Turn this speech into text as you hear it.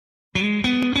It's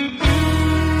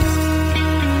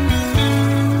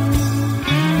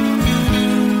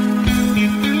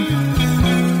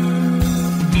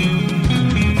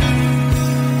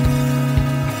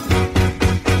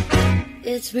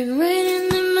been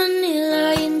raining in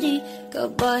Manila, hindi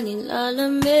ka ba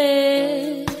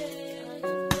nilalamig?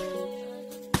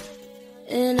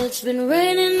 And it's been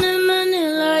raining in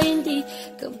Manila, hindi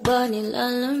ka ba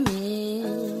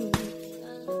nilalamig?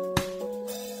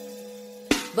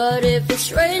 But if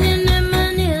it's raining in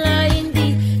Manila,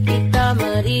 hindi kita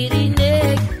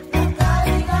maririnig.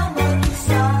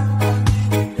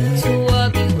 So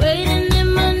I'll be waiting in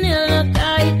Manila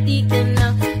kahit di ka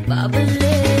na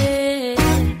babalik.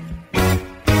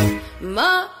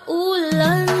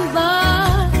 Maulan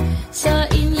ba sa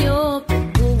inyo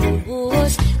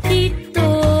bumubuhos dito?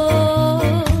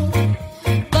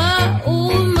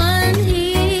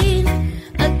 Paumanhin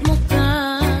at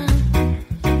mukhang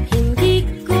hindi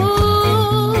ko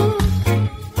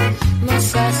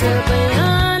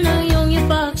masasabayan ang iyong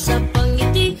ibak sa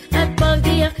pangiti at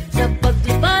pag-iyak, sa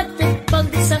paglipad at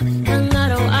pagdasak ng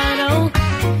araw-araw.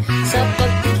 Sa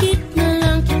pagdikit na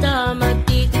lang kita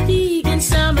magtititigan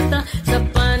sa mata, sa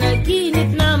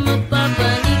panaginip na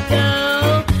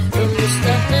magpapaligaw.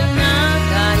 Kumusta ka na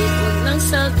kahit wag nang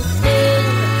sagutin?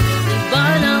 Iba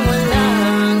na wala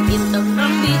ang kintab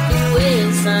ng bituin.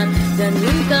 San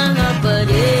ganun ka nga pa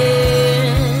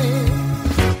rin?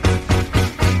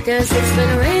 Cause it's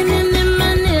been raining in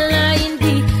Manila,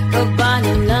 hindi ka ba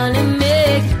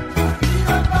nilalamig?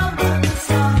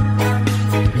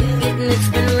 It's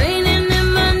been raining in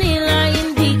Manila,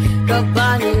 hindi ka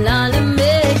ba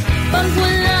nilalamig? Pag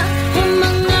wala ang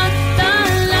mga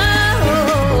tao,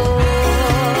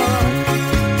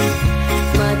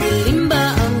 madilim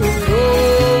ba ang mundo?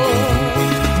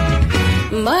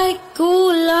 May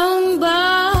kulang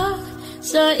ba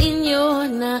sa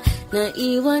inyo na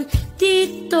naiwan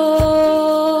dito?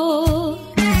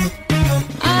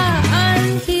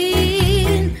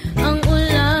 Aalhin ang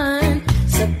ulan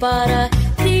sa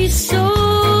paradiso.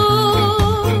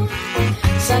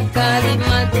 Sakali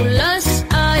madulas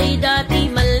ay dati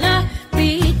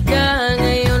malapit ka,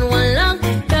 ngayon walang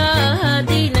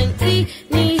kahati ng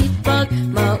init pag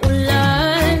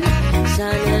maulan.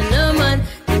 Sana naman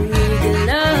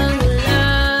tumigil ang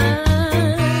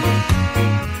ulan.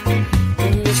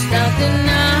 Kumusta ka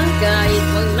na kahit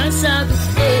wag nang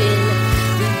sagutin?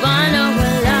 Di ba na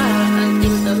wala ang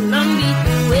kintab ng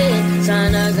bituin?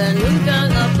 Sana ganun ka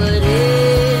nga pa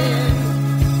rin.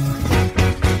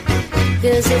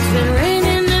 Cause it's been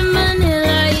raining in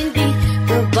Manila, hindi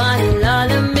ka ba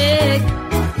nilalamig?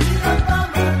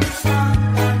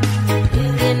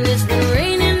 And it's been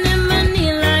raining in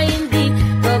Manila, hindi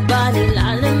ka ba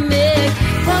nilalamig?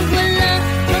 Pag wala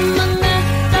ang mga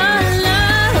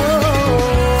tao,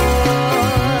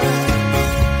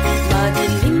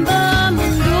 madilim ba ang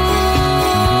mundo?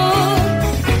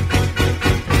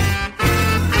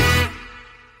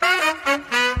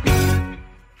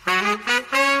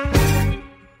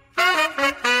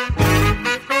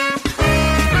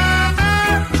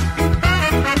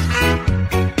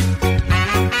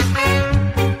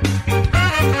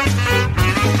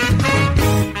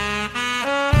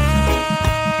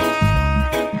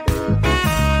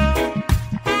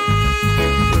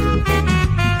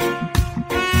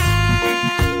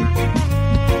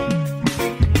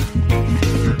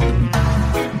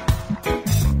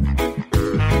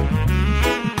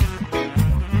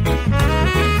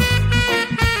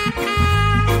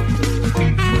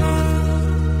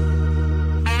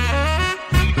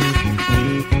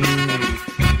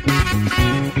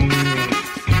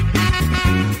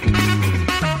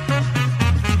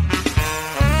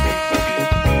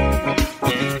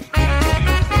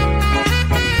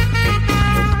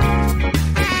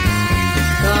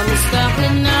 Kamusta ka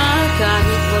na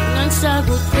kahit wag nang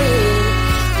sagutin?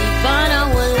 Di ba na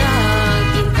wala ang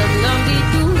kintab ng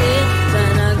bituin?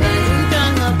 Sana ganun ka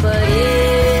nga pa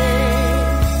rin.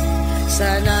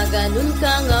 Sana ganun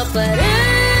ka nga pa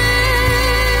rin.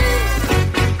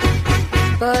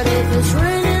 But if it's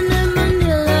raining in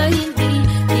Manila, hindi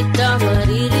kita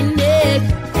maririnig.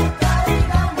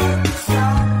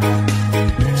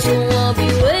 So I'll be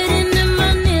waiting in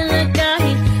Manila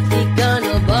kahit di ka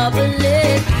na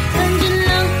babalik. Andyan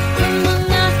lang ang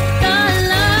mga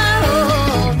tao,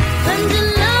 andyan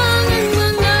lang ang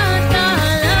mga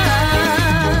tala.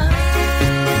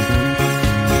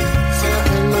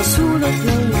 Saan masulat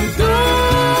ng mundo?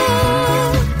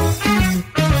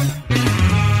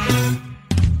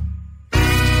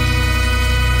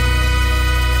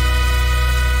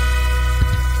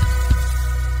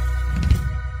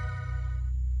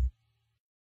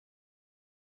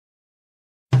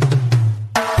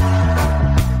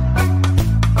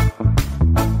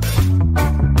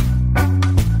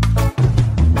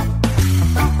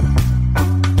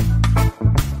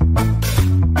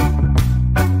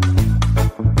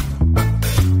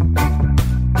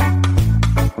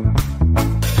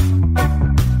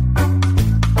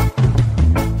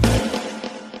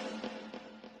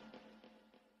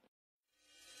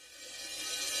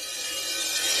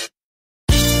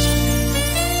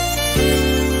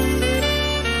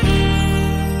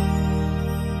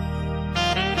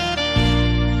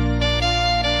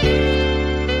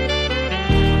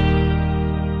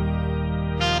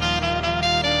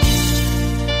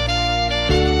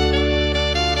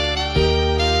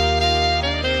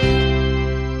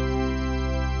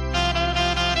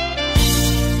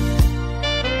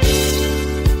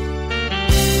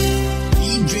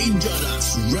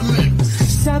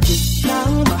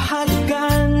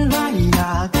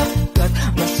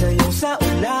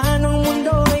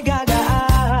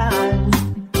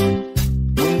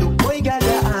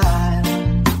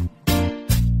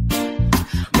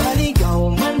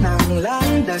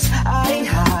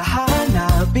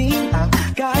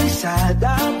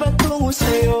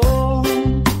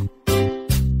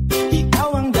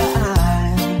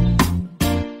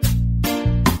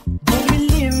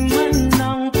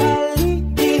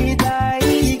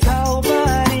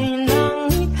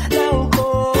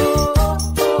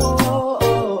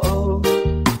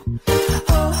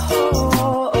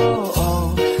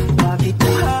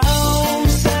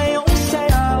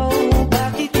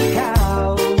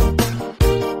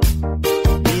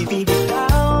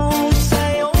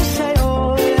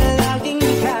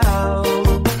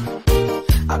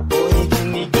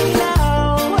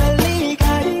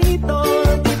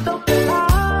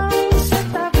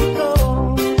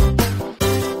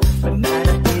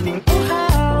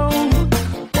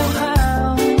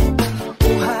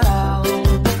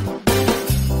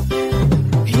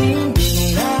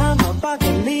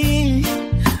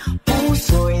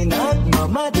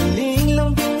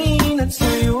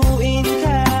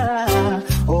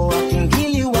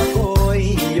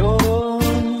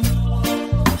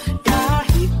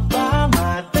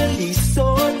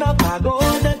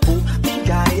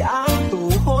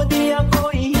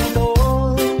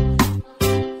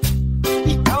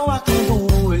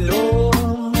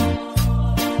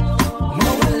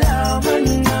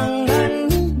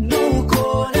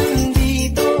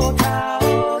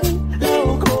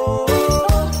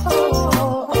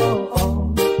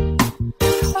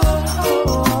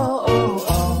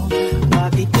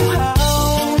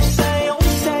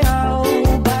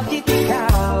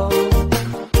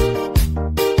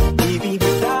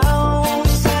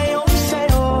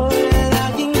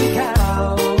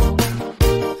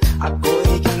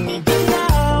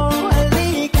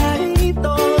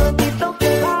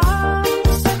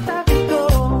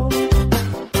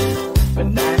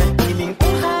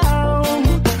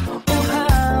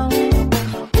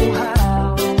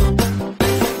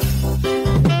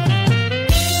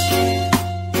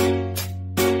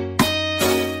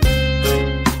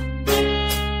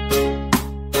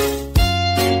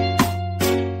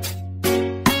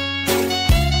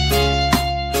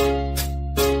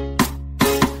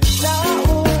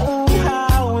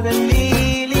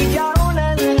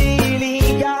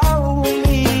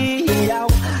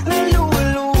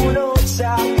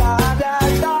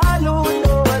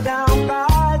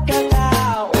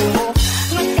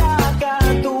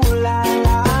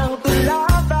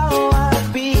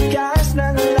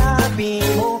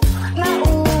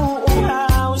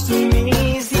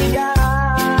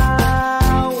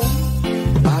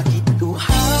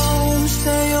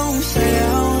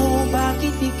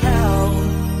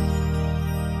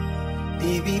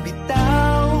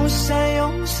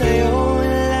 sa'yo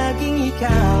laging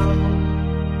ikaw.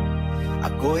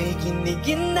 Ako'y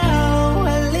giniginaw,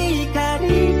 halika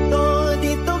rito,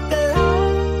 dito ka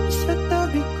lang sa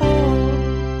tabi ko.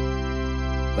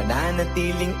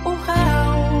 Mananatiling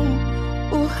uhaw,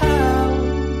 uhaw,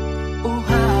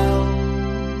 uhaw.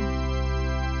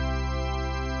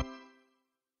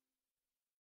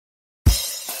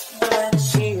 When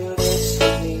she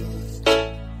listens,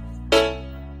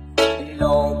 and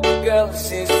all the girls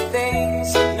says things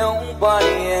that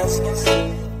nobody else can see.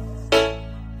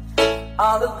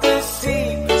 All of the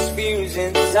secrets, fears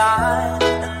inside,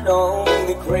 and all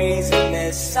the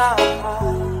craziness I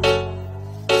hide.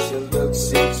 She looks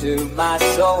into my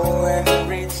soul and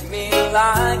reads me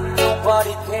like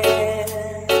nobody can.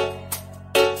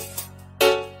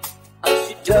 And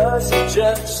she doesn't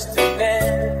just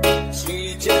demand,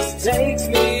 she just takes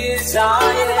me as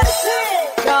I am.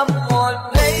 Come on,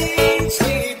 babe,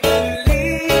 she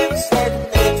believes that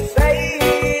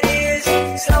fate is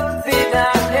something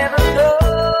I never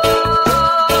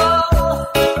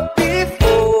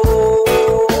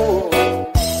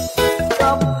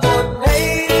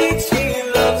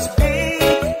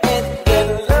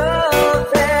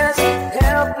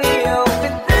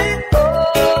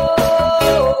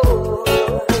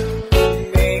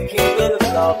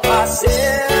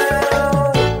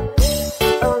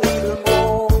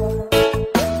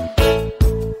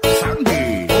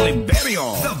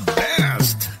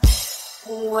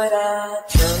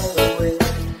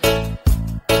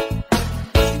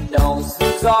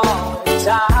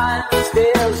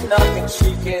nothing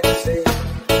she can say.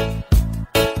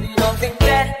 You don't think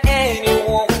that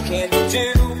anyone can do,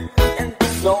 and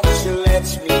so she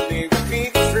lets me be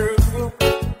through.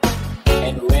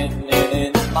 And when it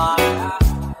in my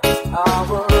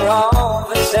hour of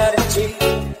insanity,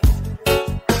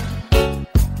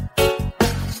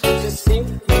 she just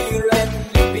simply let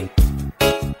me be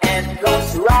and goes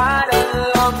right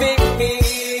along with me.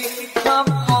 Come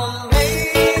on,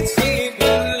 mate, she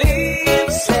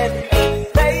believes that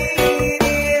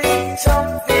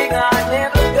something I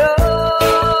never know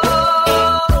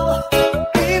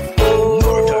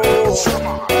before.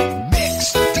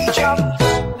 Mix DJ.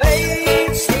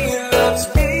 Babe, she loves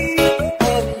me,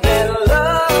 and that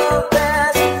love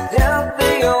has helped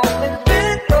me open the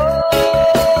door,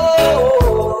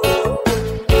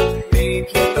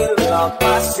 making me love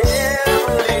myself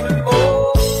a little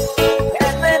more.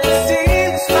 And then it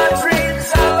seems my dreams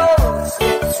are lost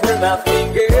through my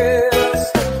fingers.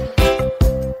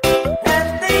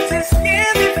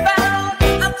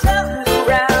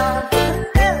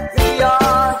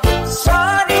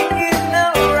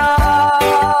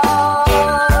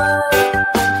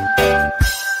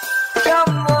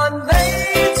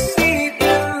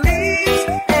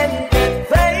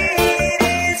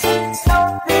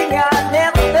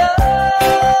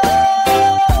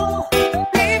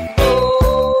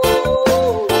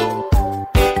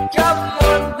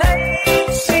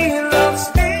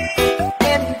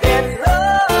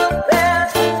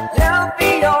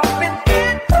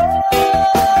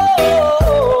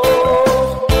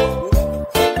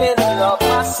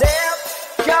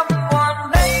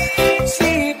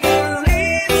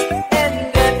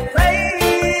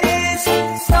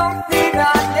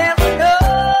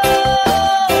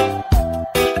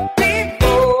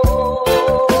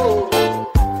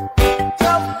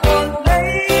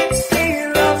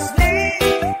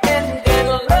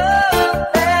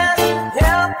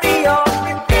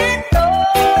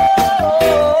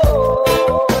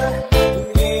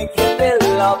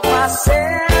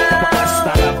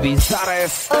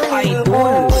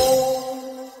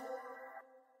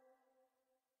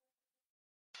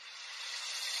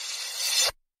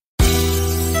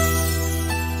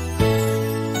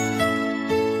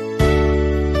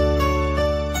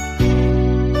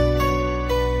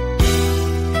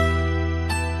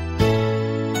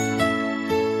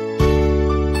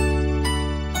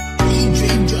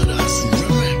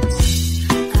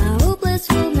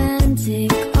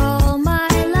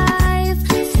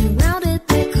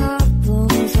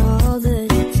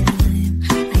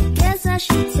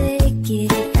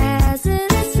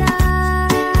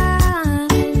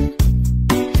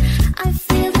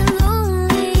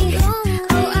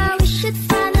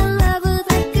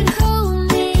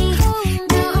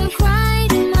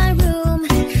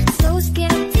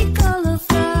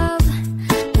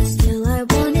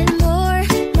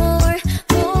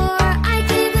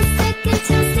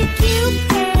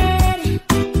 You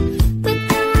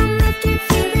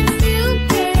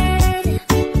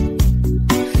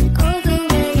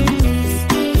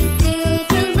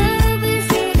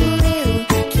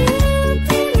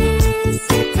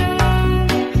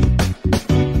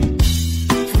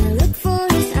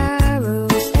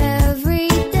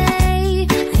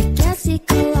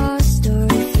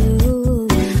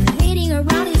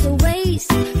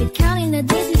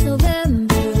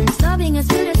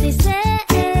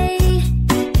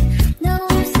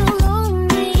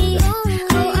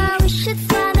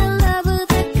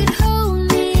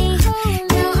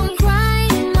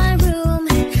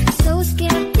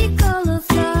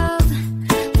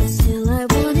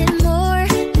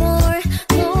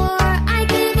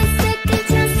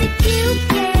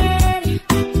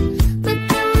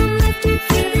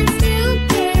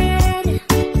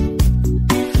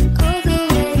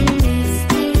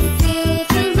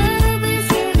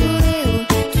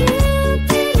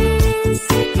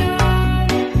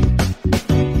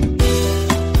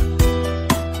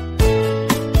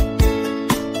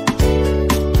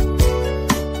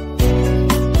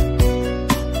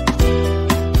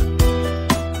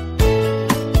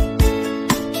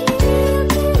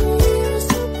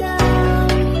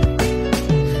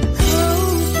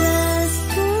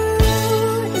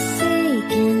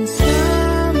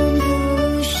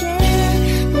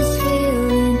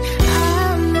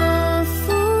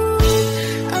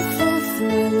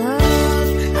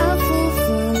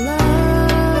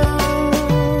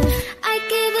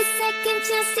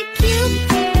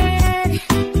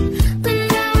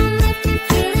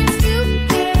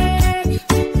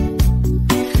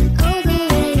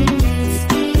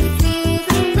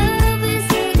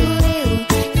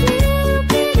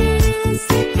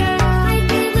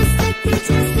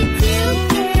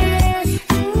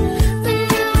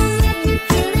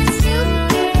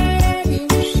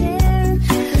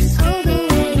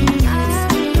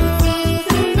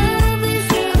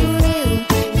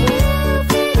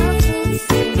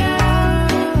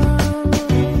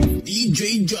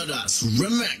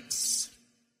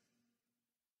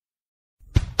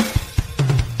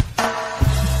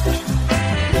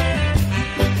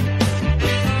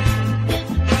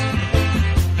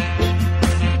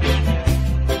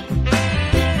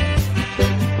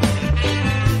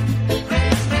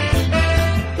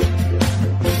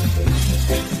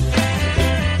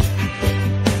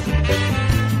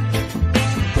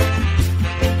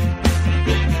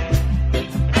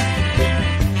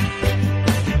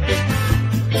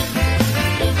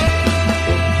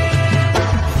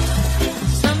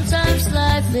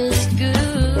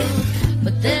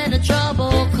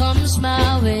always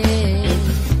my way.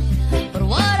 But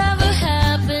whatever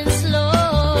happens,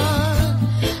 Lord,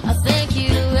 I thank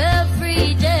you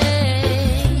every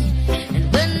day.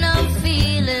 And when I'm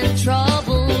feeling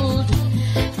troubled,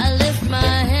 I lift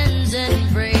my hands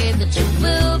and pray that you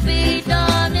will be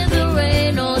done in the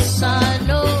rain or sun.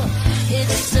 Oh,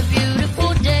 it's a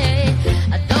beautiful day.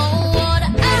 I don't wanna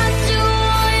act too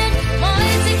worried. My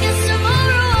hands against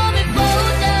tomorrow, I'll be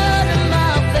blown down in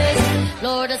my face.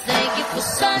 Lord, I thank you for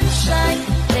sunshine,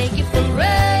 thank you for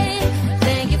rain,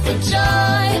 thank you for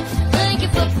joy, thank you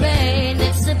for pain.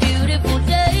 It's a beautiful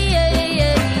day, yeah,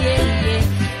 yeah, yeah,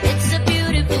 yeah. It's a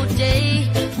beautiful day,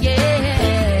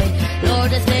 yeah.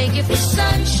 Lord, I thank you for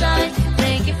sunshine,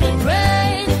 thank you for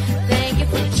rain, thank you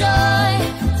for joy,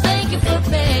 thank you for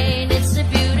pain. It's a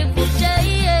beautiful day,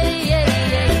 yeah, yeah,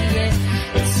 yeah,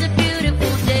 yeah. It's a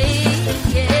beautiful day,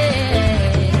 yeah.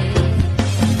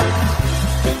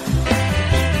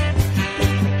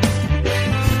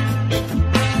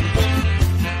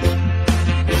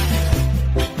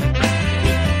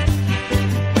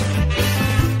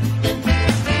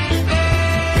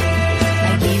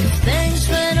 I give thanks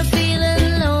when I'm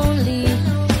feeling lonely.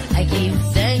 I give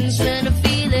thanks when I'm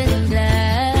feeling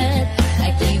glad. I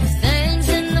give thanks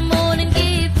in the morning,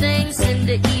 give thanks in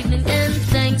the evening, and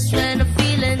thanks when I'm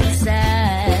feeling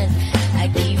sad. I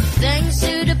give thanks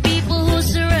to the people who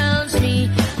surround me.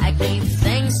 I give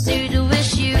thanks to the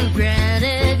wish you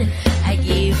granted. I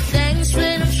give thanks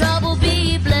when I'm troubled,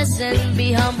 be blessed and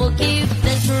be humble. Give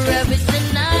thanks for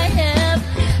everything I have.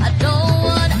 I don't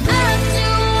wanna act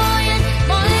too worried.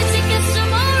 My hands against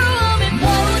tomorrow, I'll be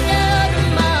blown out of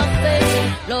my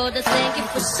face. Lord, I thank you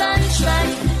for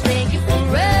sunshine, thank you for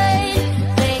rain,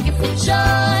 thank you for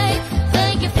joy,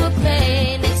 thank you for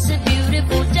pain. It's a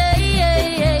beautiful day, yeah,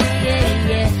 yeah, yeah,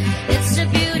 yeah. It's a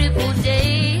beautiful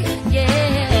day,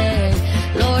 yeah.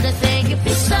 Lord, I thank you for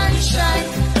sunshine,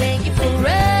 thank you for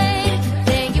rain,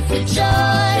 thank you for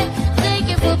joy, thank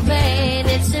you for pain.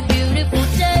 It's a beautiful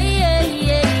day, yeah,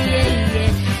 yeah, yeah,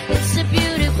 yeah. It's a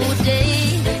beautiful day,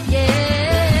 yeah.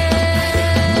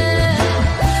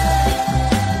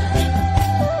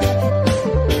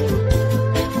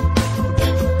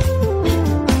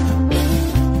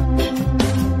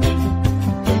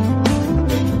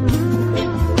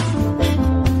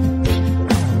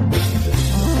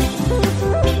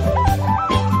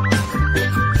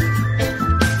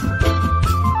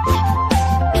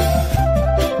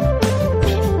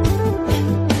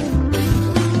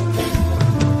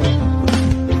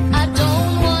 I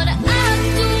don't wanna act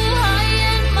too high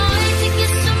and my hands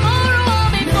against tomorrow,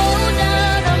 I'll be blown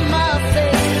out of my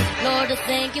face. Lord, I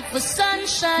thank you for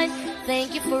sunshine,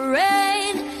 thank you for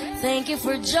rain, thank you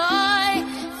for joy,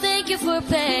 thank you for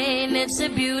pain. It's a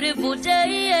beautiful day,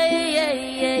 yeah, yeah,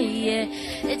 yeah, yeah.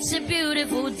 It's a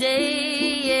beautiful day,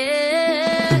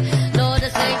 yeah. Lord, I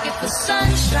thank you for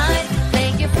sunshine,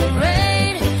 thank you for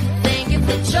rain, thank you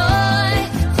for joy,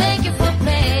 thank you for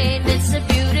pain. It's a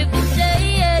beautiful day,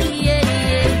 yeah, yeah,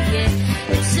 yeah,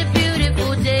 yeah. It's a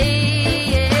beautiful day,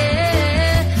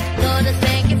 yeah. Lord, I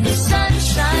thank you for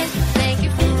sunshine, thank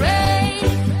you for rain,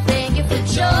 thank you for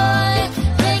joy,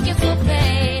 thank you for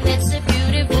pain. It's a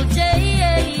beautiful day,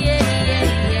 yeah, yeah,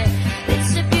 yeah, yeah.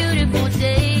 It's a beautiful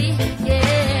day,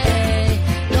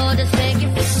 yeah. Lord, I thank you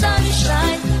for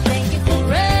sunshine, thank you for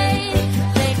rain,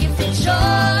 thank you for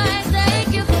joy,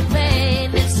 thank you for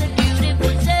pain. It's a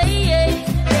beautiful day, yeah,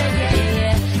 yeah, yeah,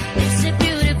 yeah. It's a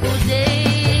beautiful day,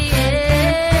 yeah.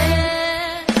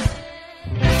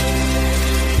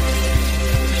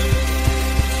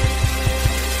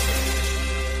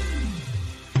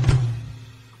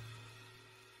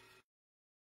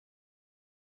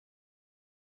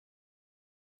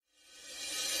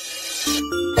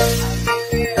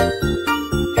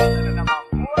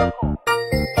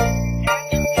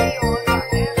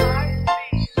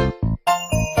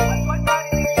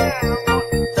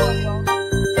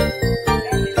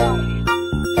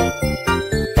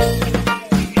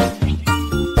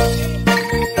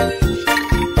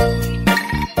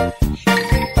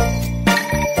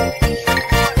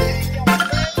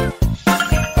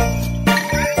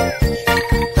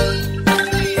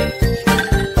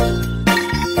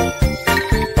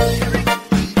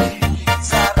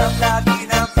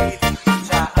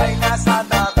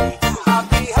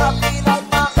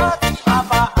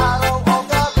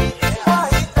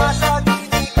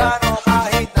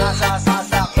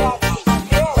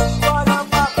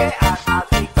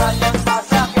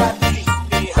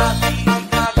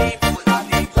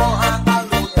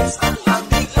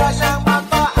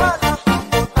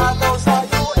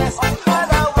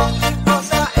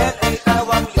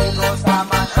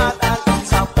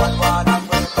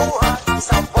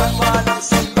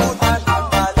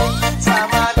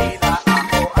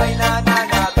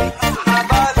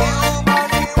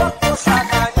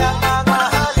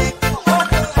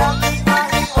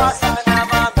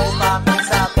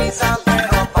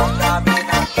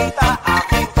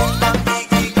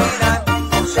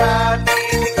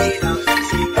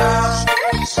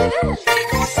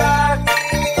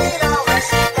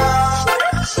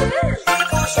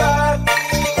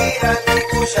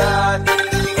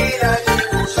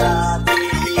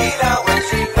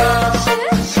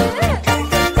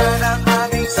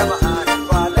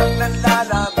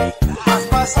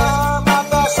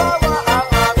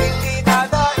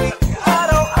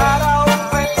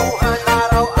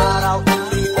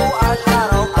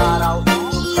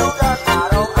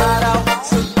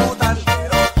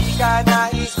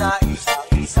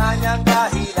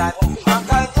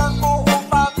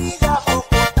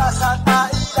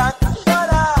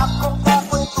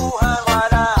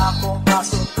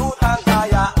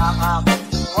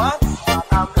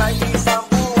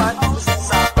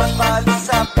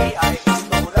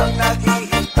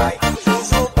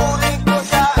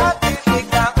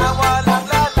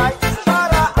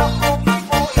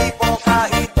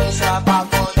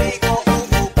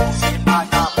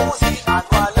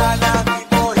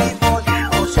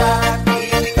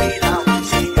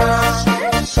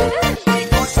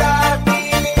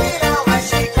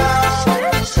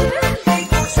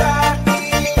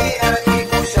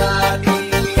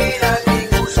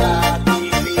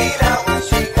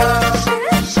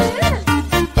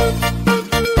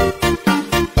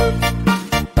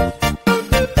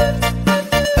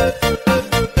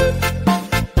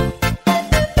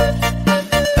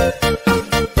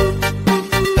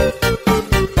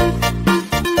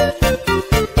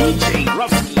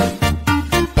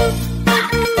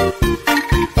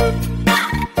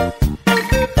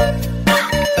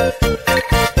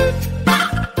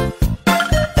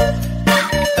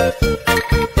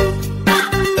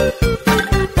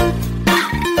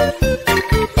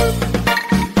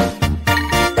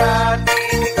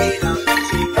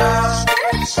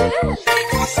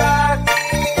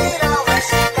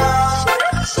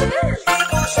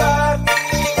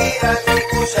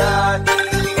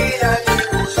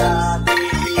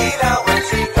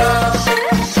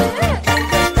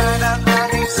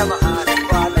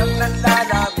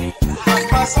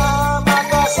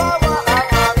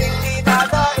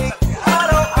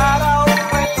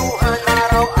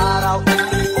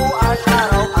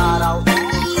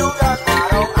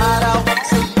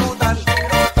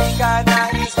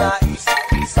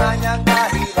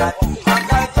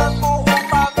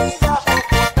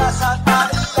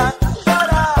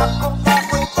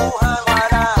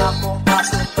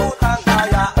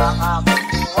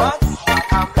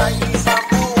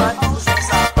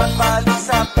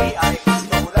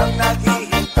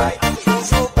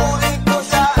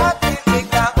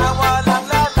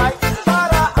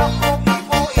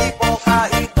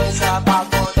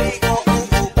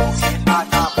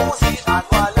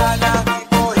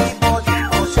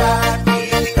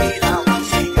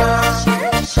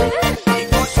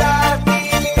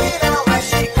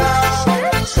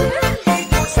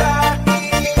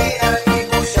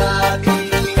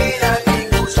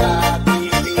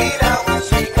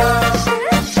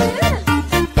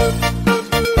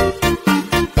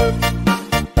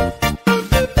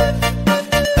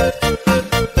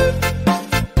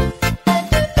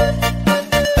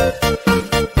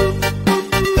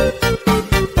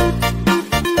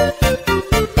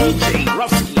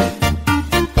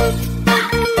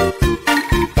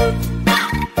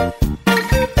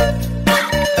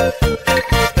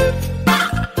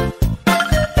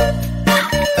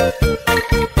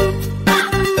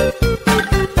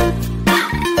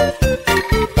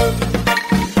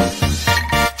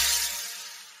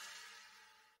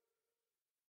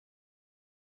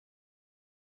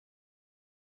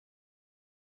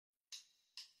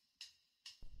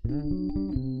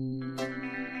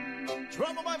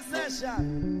 Tropavibes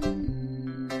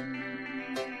session.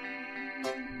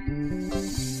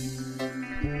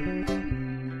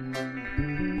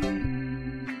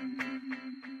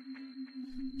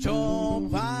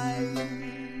 Jopay,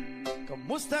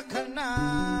 kamusta ka na?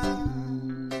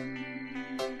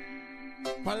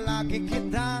 Palagi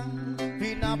kitang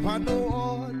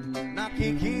pinapanood,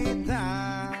 nakikita.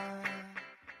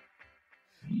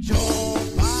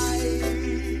 Jopay,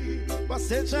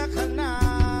 pasensya ka na.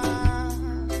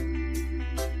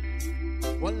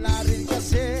 Wala rin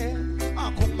kasi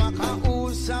akong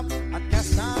makausap at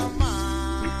kasama.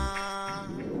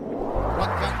 Huwag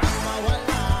ka nang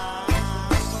mawala,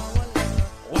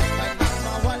 huwag ka nang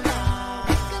mawala.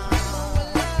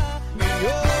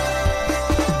 Ngayon,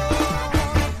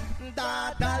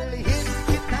 dadalhin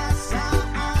kita sa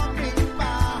aming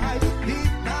bahay. Di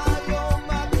tayo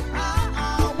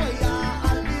mag-aaway,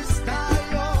 aalis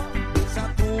tayo sa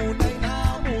tunay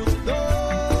na mundo.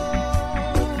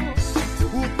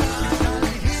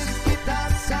 Dadalhin kita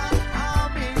sa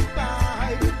aming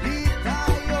bahay. Di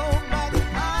tayo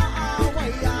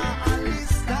mag-aaway,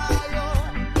 aalis tayo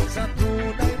sa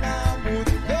tunay na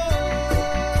mundo.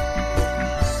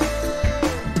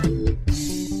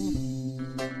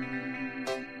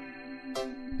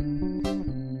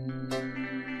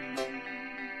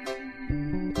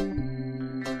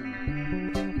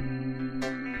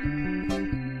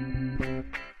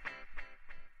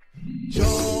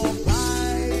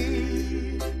 Jopay,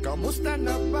 kamusta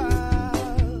na ba?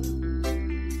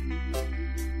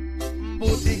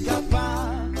 Buti ka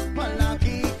pa,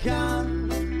 palagi kang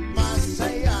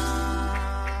masaya.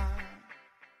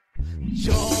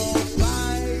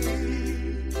 Jopay,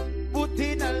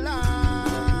 buti na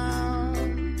lang.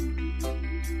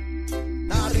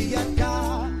 Nariyan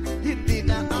ka, hindi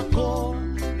na ako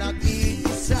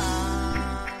nag-iisa.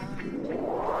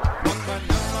 Huwag ka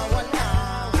nang mawala,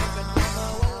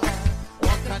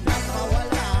 huwag ka nang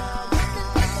mawala.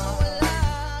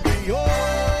 Ngayon,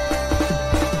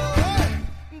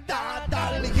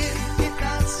 dadalhin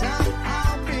kita sa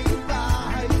aming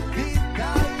bahay. Di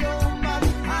tayo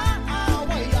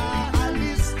mag-aaway,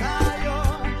 aalis tayo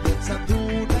sa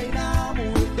tunay na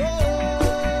mundo.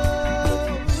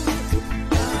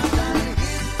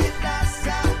 Dadalhin kita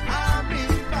sa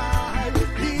aming bahay.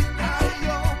 Di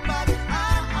tayo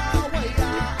mag-aaway,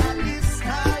 aalis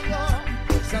tayo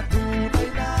sa tunay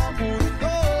na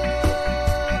mundo.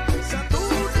 Sa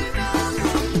tunay na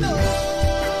mundo.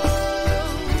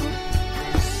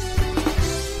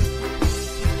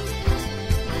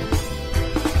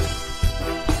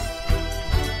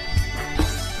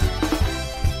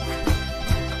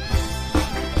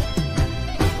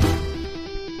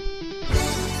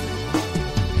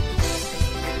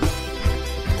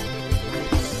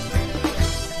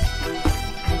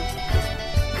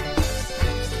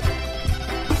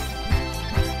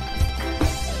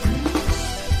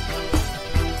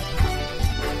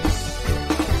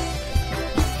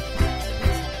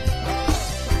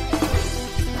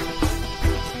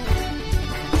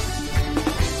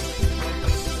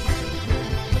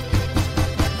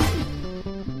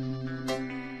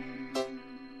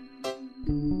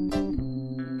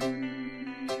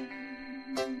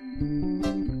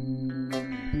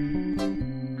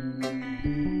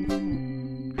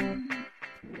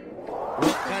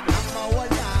 Huwag ka nang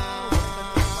mawala,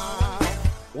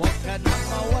 huwag ka nang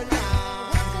mawala.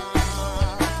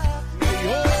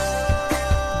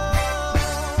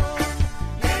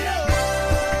 Ngayon,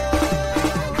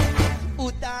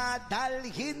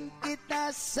 udadalhin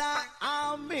kita sa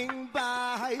aming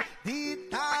bahay. Di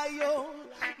tayo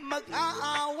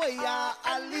mag-aaway,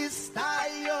 aalis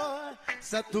tayo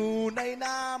sa tunay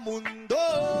na mundo.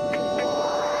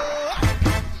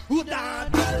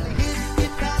 Udadalhin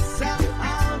kita sa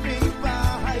aming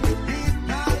bahay. Di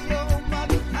tayo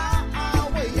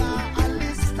mag-aaway,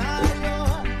 aalis tayo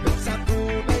sa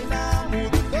tunay na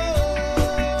mundo.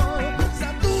 Sa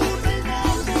tunay na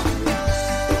mundo.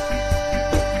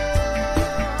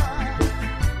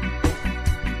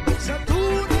 Sa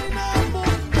tunay na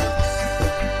mundo.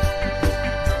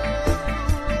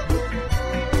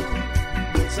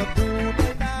 Sa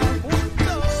tunay na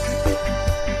mundo.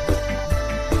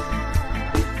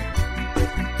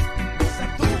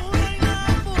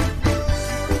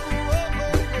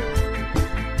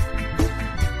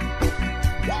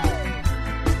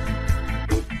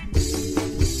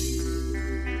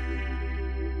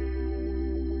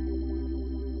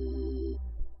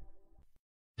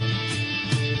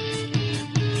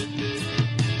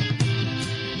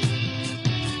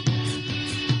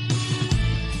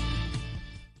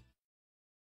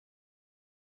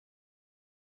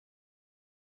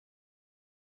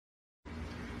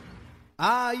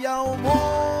 Ayaw mo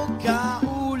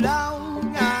kaulaw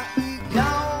nga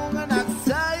ikaw nga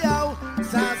nagsayaw,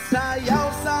 sasayaw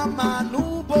sa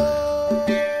manubo.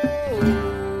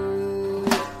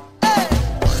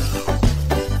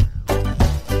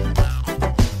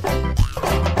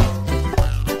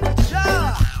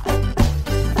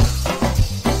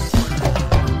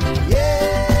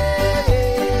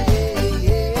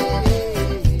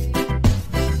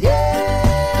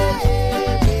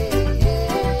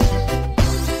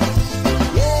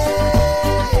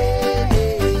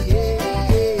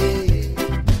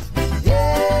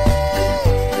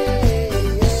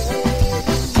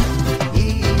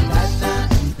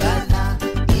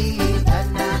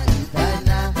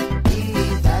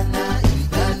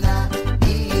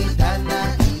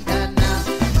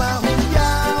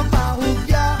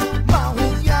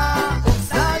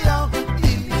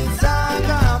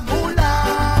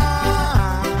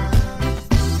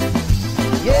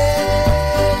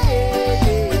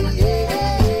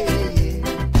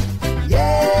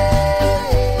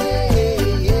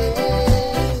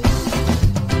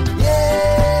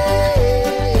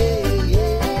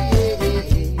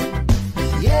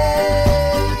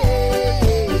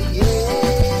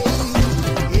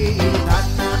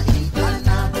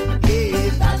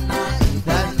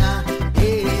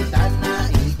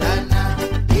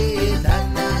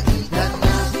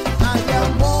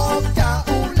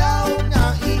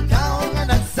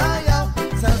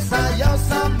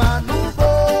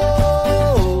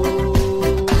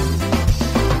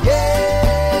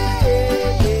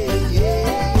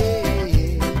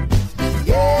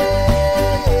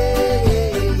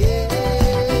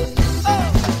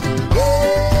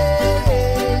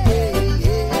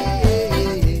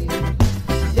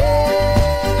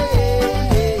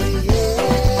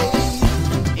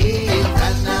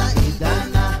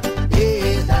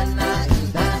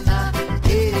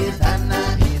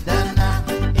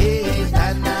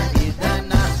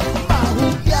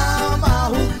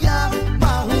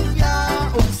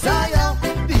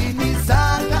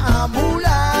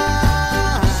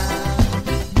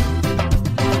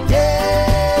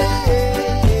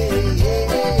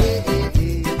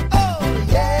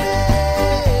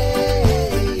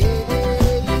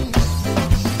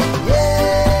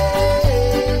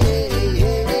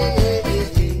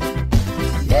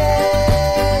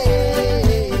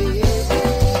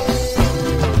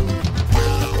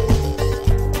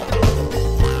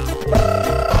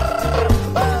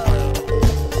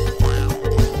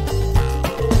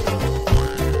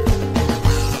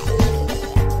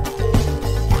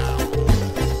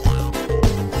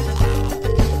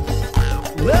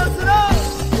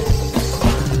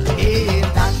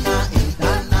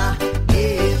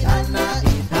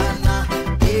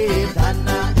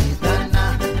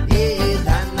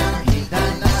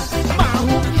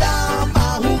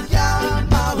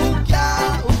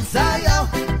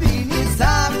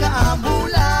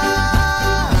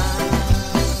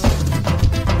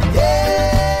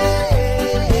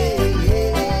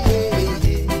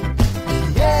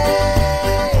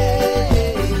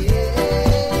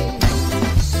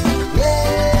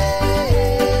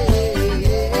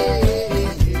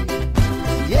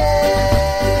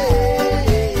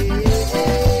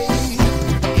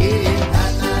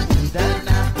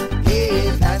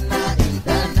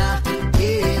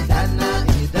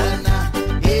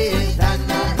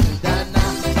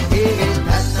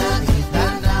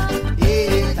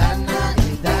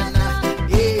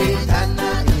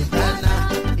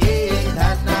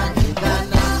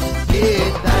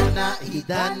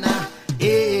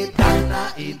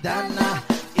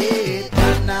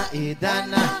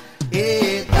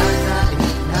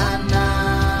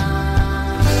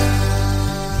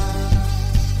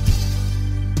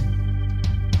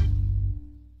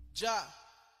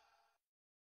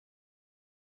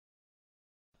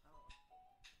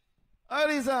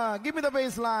 Lisa, give me the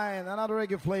bass line, another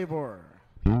reggae flavor.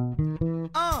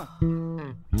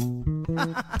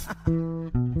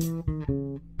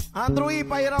 Andrew,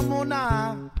 ipahiram muna.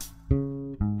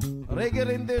 Reggae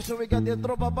rendition, we got the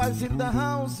Tropavibes in the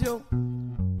house, yo.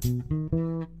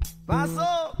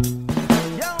 Paso!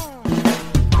 Yo!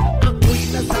 Ako'y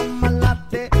nasa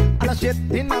Malate, alas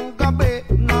 7 ng gabi.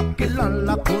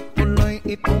 Nakilala ko tuloy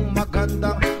itong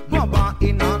magandang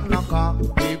babae na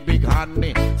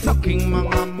nakakibigani sa aking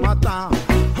mga mata.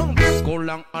 Hanggang ko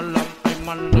lang alam ay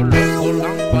manluloko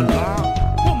lang pala.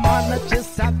 Pumanat siya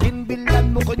sa akin,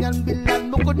 bilan mo ko niyan,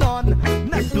 bilan mo ko nun.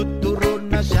 Nagtuturo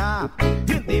na siya,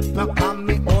 hindi pa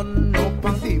kami ono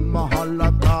pang di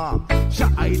mahalata. Siya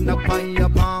ay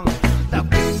nagpayabang,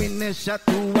 nagpiminis siya,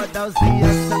 tuwa daw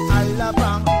siya sa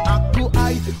alabang. Ako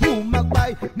ay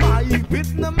humagbay, maibit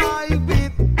na maibit.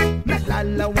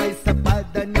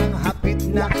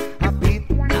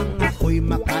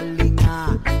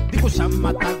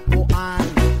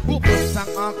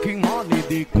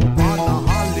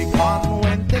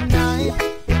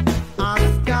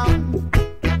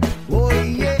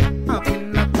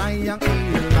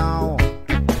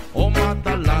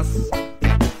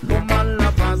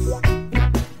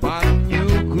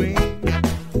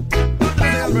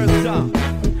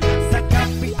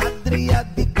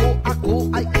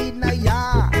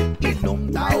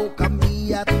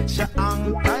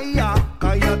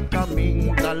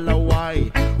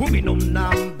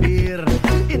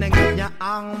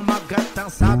 At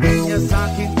ang sabi niya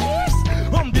sa'kin,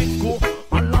 hindi ko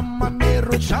alam man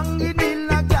meron siyang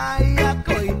inilagay.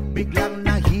 Ako'y biglang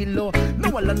nahilo,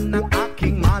 nawalan ng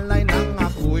aking malay nang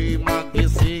ako'y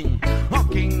magising.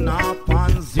 Aking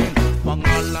napansin,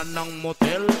 pangalan ng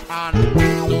motel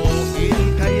Andoin.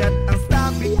 Kaya't ang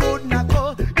sabi ko na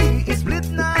ko, i-split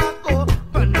na ako.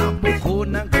 Panabo ko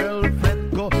ng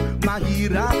girlfriend ko,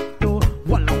 mahirap to.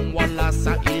 Walang-wala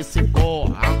sa isip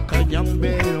ko ang kanyang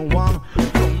bewang.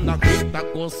 Nung nakita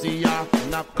ko siya,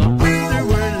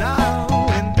 naka-underwear lang.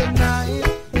 In the night,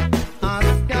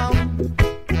 as come,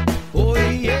 oh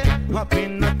yeah,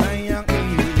 pinatay ang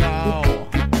ilaw.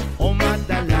 O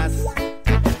madalas,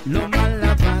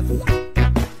 lumalabas,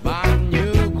 banyo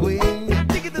queen.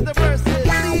 Take it to the verses,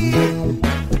 please.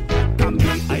 Kami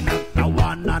ay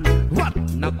nagtawanan, what?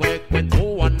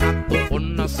 Nagkwekwentuhan at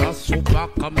doon na sa suba.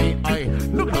 Kami ay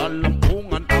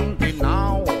naglalampungan ang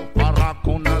ginaw, para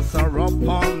kung nasa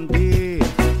Rapandi.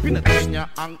 Pinatay niya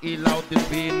ang ilaw, din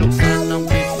binuksan ng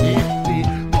bisiti.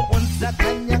 Doon sa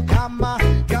kanyang kama,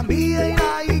 kami ay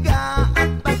naiga. At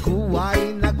ako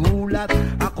ay nagulat,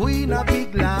 ako'y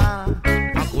nabigla.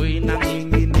 Ako'y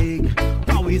nanginginig,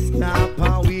 pawis na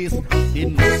pawis.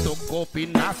 Inutok ko,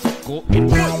 pinasok ko,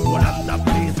 inboy, walang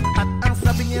tapis. At ang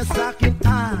sabi niya sa'kin,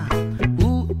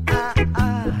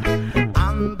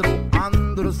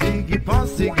 Andro, sige pa,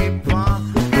 sige pa.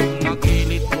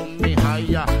 Magilid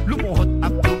umihaya, lumuhod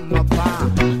at tumaba.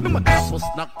 Nung matapos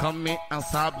na kami, ang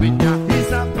sabi niya,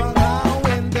 isa pa nga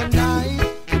when the night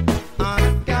has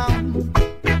come.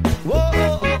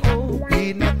 Whoa,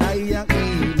 pinatay ang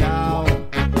ilaw.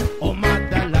 O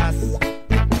madalas,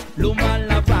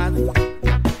 lumalabas,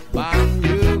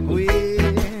 banyo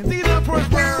queen. See the first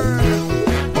word.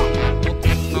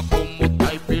 Puting ako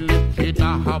mutay, pilit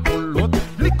hinahabulot.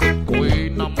 Likod ko'y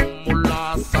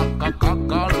namumula sa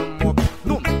kakagalmot.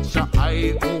 Nun siya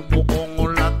ay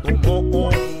umuungol at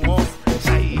umuungos.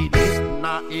 Sa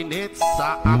init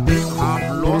sa aking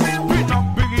haplos.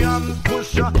 Pinagbigyan ko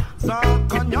siya sa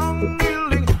kanyang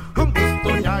hiling. Ang gusto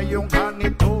niya yung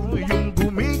ganito, yung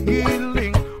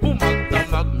gumigiling.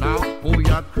 Umagdamag na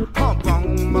puyat habang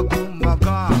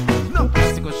magumaga.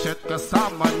 Nagkasikosyet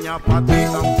kasama niya, pati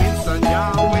ang pinsan niya.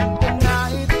 When the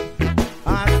night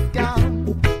has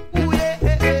come,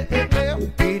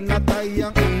 pinatay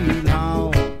ang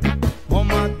ilaw. O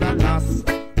madalas,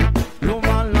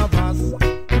 lumalabas,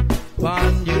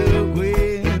 banyo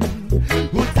queen.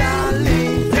 Oh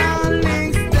darling,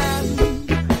 darling, stand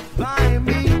by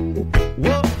me.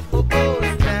 Whoa,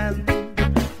 stand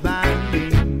by me.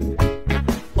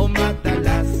 O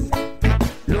madalas,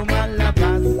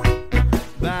 lumalabas,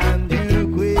 banyo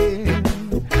queen.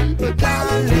 Oh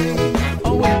darling,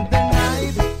 oh when the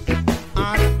night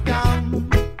has come,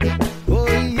 oh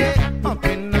yeah,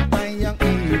 pinatay ang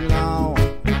ilaw.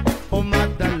 O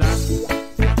madalas,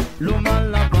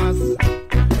 lumalabas,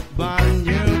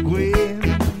 banyo queen.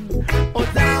 Oh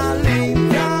darling,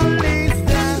 darling,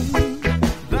 stand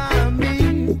by me.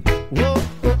 Whoa,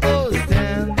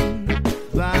 stand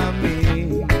by me.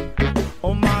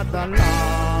 O madalas,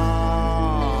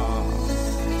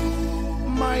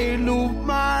 may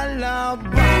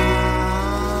lumalabas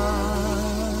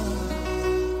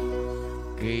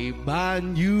kay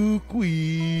banyo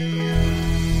queen.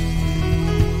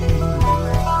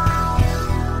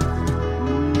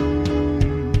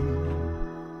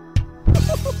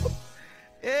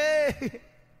 Hey,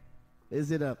 is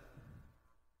it up?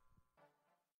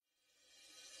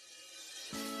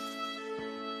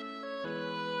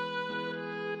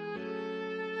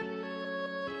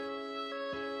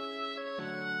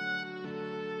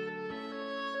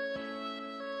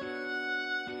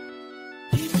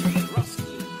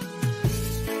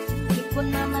 Di ko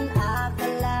naman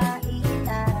akalain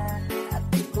na at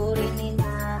di ko rin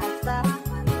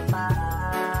inaasahan pa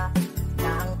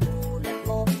na ang tulad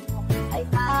mo ay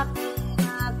aking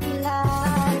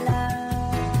nakilala.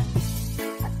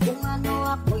 At kung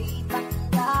ano ako'y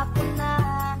tanda ko na,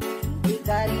 hindi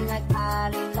ka rin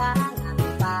nag-alilangan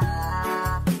pa.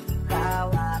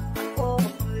 Ikaw at ako,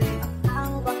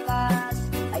 ang wakas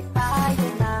ay tayo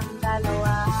ng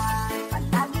dalawa.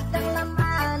 Palagi kang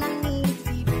laman ng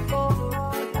isip ko,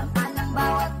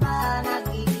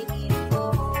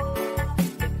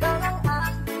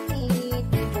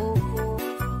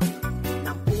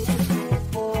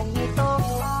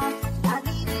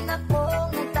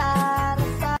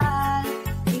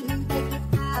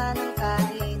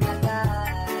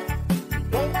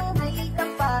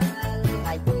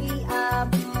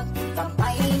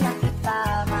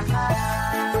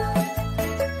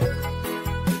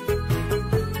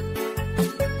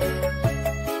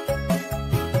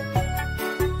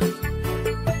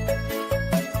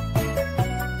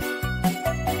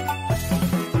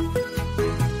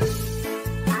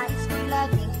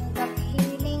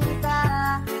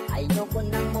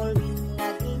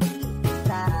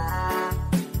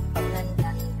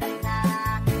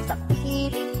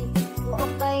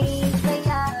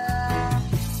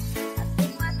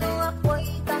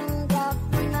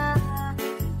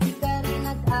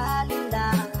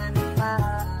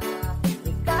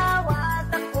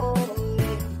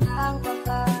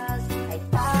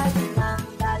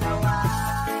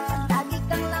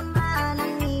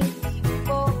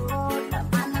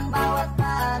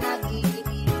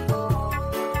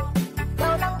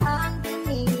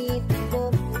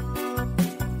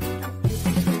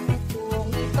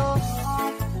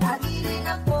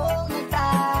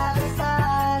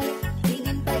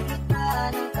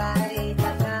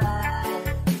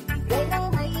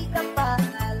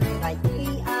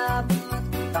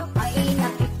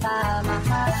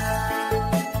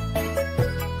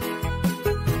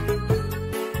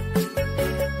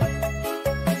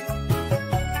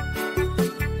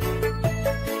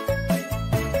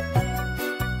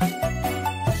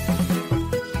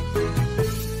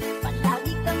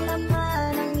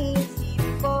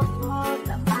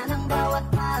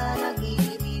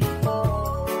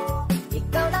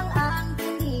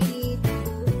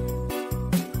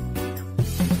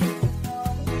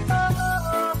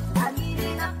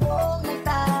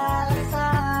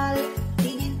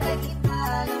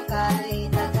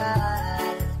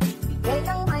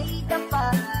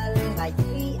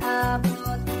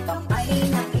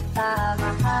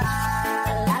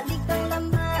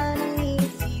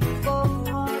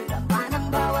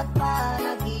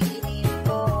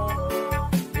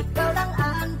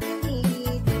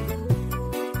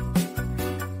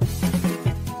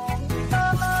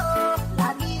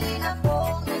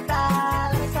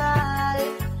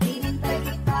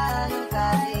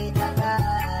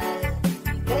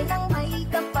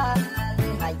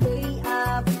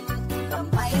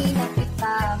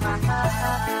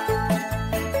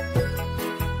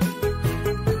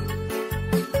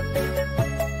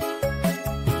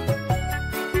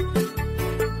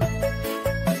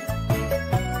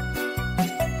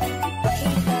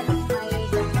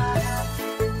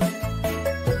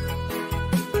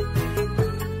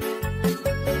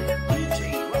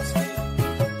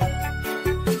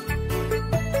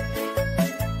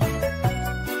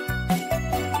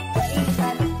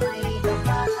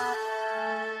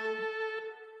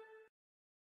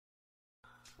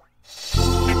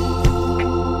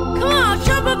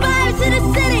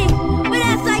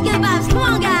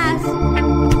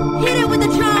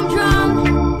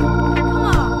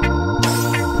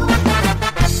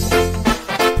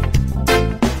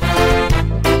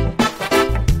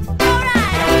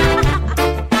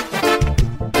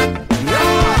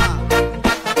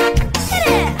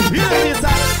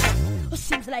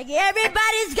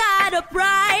 the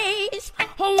price. I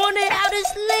want it out to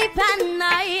sleep at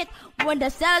night. When the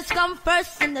stars come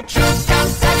first and the truth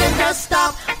comes second, just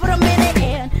stop for a minute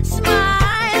and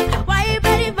smile. Why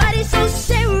everybody so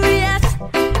serious?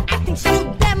 Acting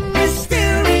so damn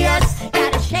mysterious.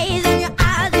 Got a shades in your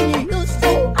eyes and you look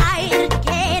so high that you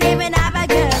can't even have a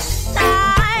good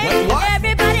time. What?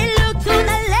 Everybody look to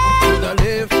the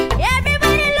left.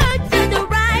 Everybody look to the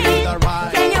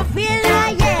right. Can you feel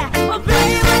that? Yeah, we're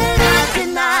playing with love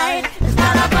tonight. It's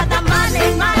not about the money,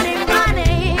 money,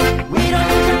 money. We don't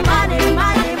need the money,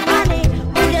 money, money.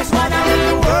 We just wanna make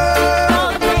the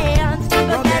world dance.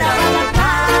 Forget about the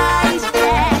price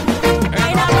tag.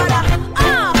 Ain't about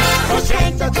the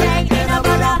change the change. Ain't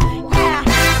about the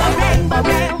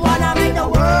bang, wanna make the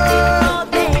world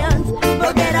dance.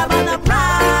 Forget about the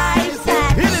price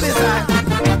tag.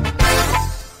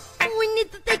 We need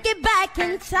to take it back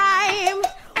in time.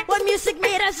 When music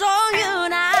made us all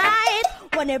unite.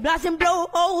 When they blast and blow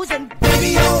holes and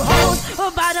video holes.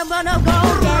 About I'm gonna go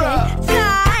get it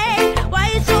tight. Why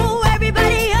is so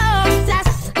everybody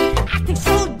obsessed? Acting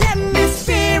so damn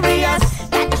mysterious.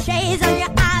 Got the shades on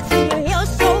your eyes and your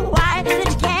heels so wide that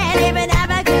you can't even have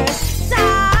a good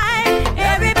time.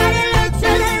 Everybody look to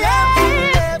the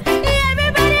left.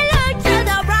 Everybody look to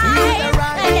the right.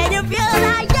 And then you feel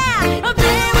like, yeah, I'm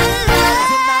playing with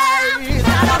love. It's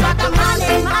not about the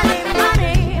money, money,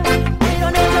 money. We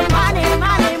don't need the money,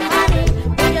 money, money.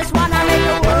 We just wanna make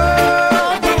the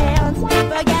world dance.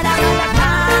 Forget about the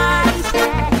price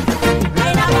tag.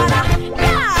 Ain't about a,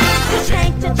 yeah, to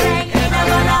change, ain't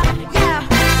about a, yeah,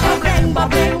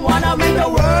 bubbling, wanna make the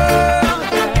world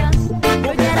dance.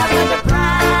 Forget about the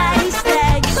price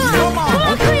tag. Come on,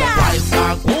 yeah. Price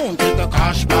tag, boom, take the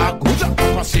cash back. Who's up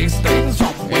for 16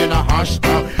 something in a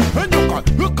hashtag? And you can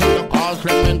look at the cars,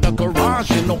 them in the garage.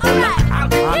 You know, I'm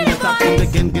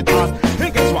picking guitars.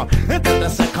 And guess what? And then the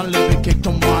second living kick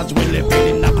to Mars. We live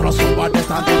in the crossover, this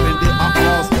time living the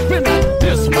house.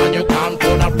 This man, you can't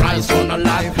put a price on a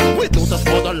life. We do this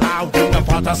for the loud, and the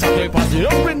fathers of papers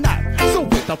every night. So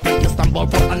with the pick, stumble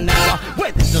for another.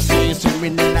 Waiting to see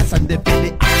swimming in the Sunday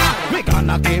video. We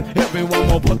gonna give everyone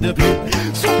more for the view.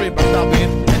 So we bring the beat,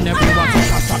 and everyone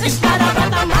to It's not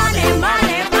about the money,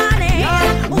 money, money.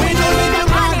 We don't need the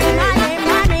money, money,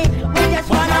 money. We just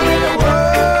wanna make the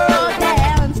world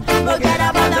dance. Forget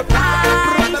about the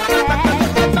price tag.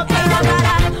 Ain't about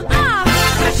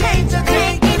a change the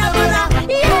thing. Ain't about a,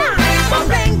 yeah,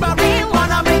 bubbling,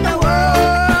 wanna make the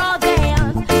world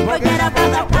dance. Forget about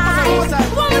the price.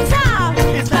 One more time.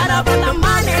 It's not about the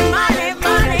money, money,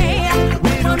 money.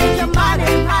 We don't need the money,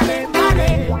 money,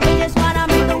 money. We just wanna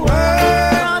make the world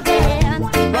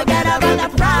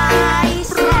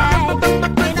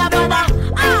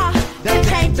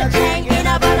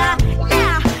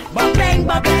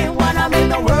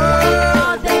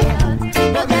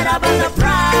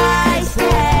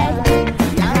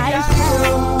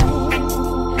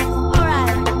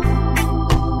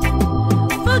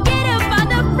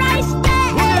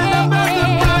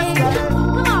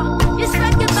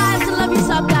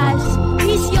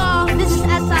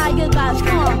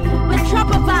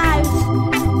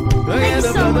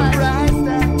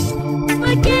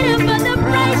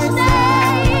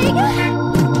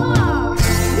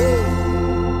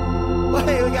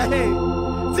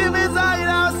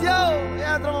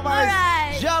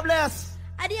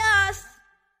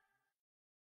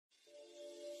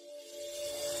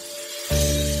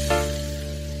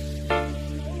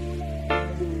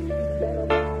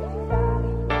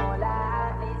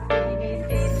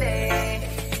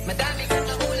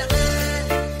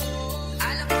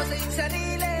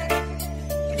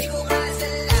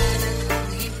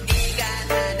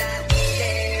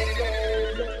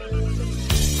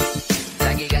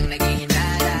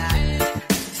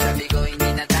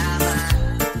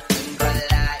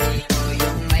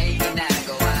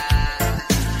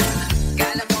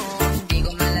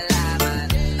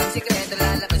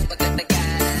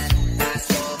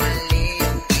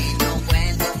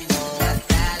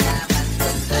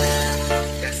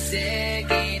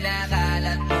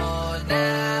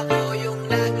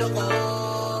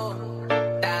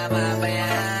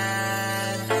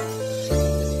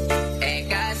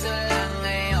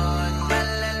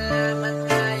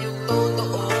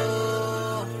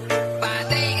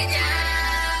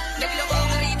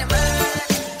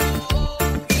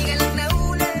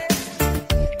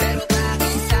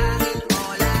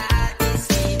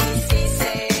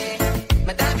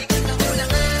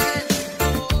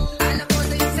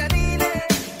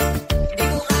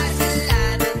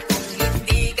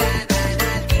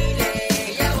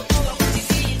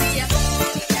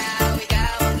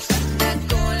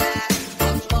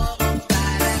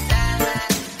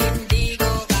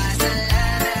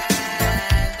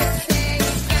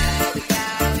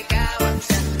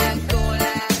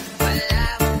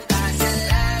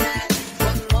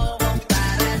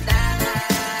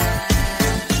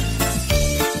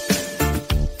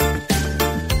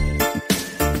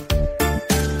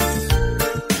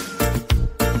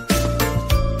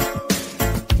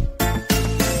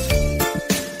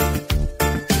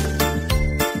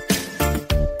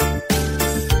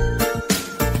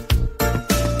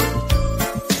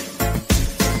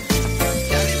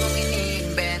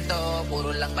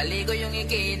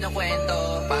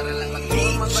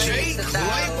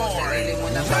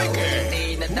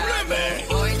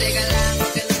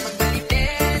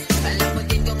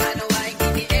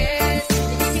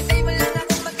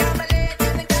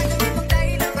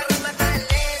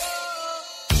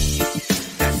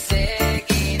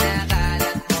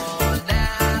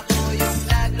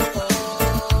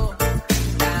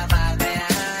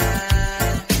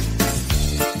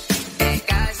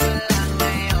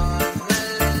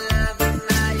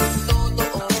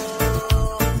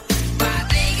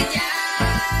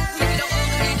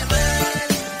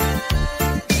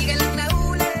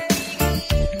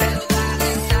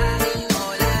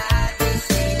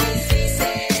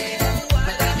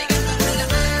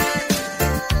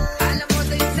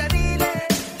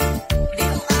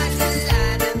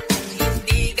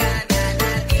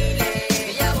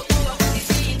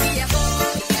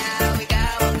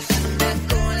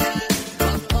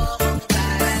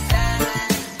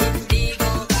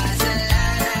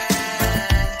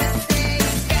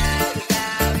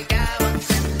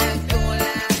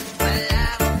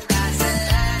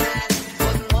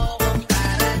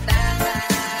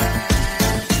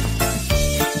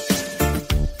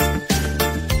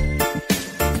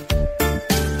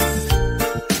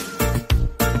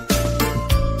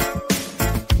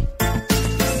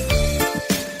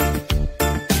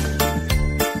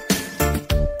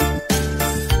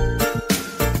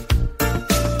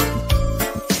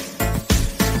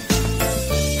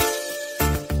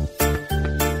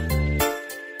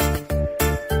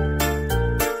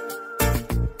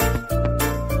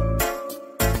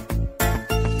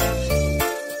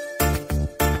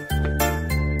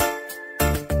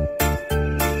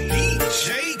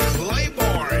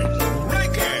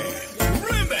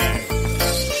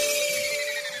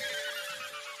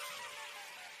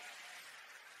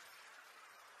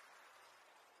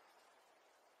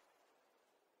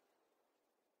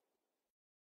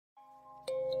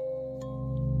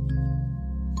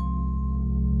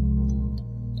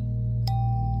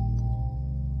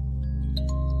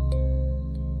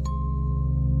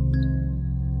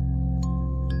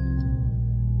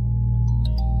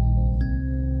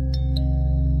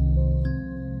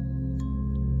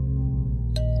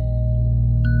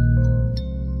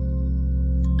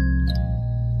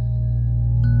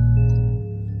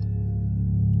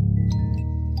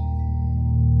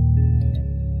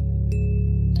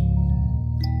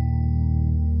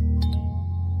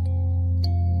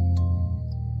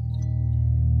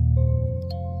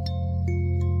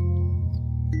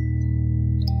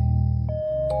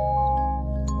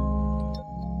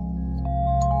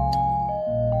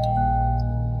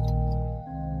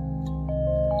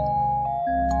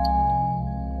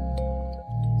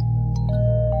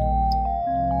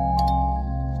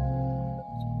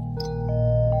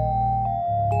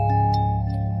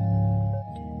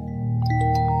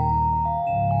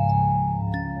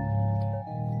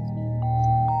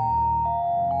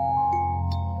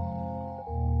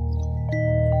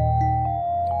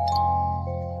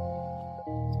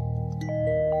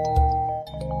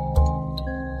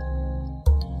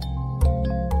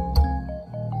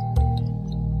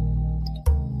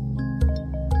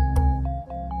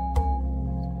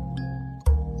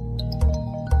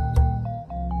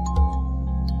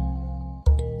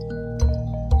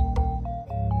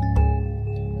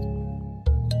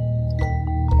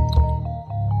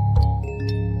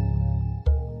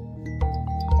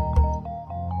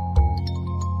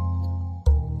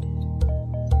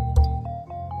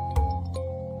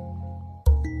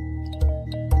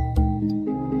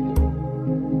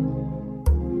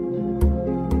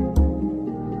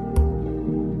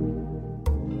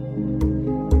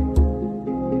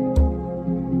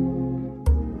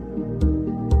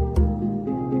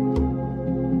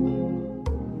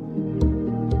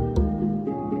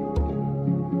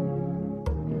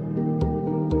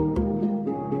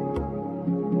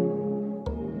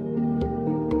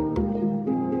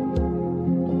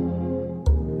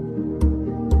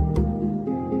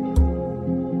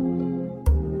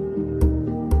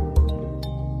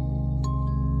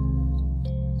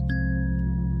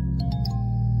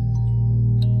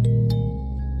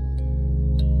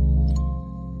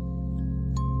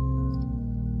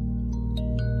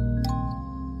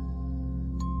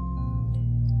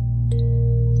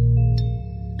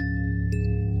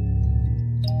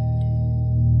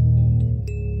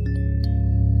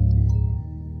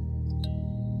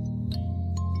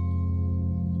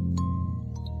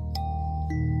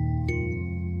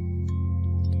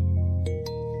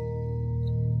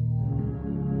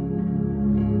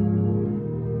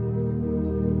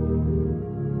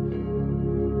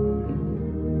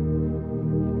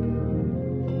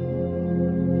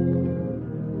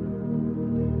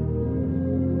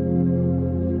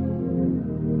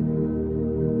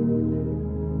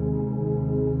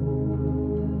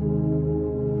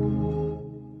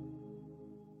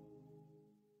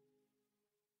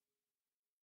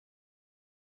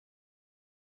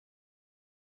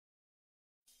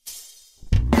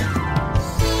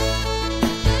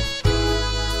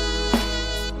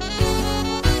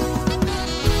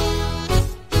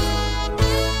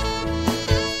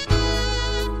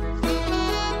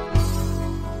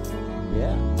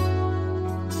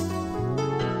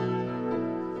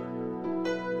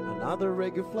another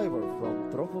reggae flavor from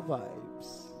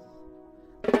Tropavibes.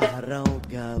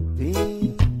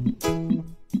 Araw-gabi,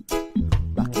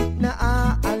 bakit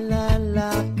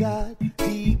naaalala ka?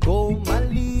 Di ko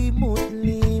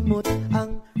malimot-limot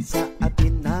ang sa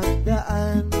atin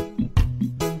nagdaan.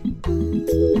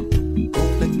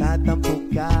 Kung nagtatampo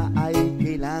ka ay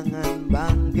kailangan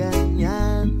bang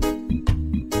ganyan?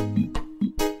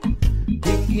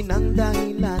 Tingin ang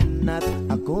dahilan at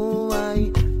ako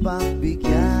ay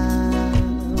pagbigyan.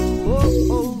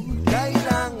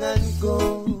 Kailangan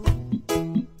ko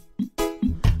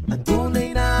ang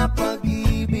tunay na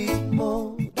pag-ibig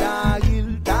mo,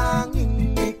 dahil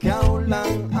tanging ikaw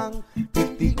lang ang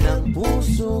titig ng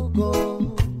puso ko.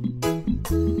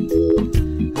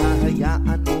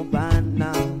 Hahayaan mo ba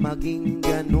na maging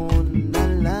ganun na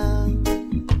lang?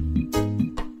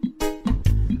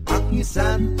 Ang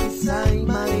isa't isa'y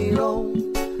mayroong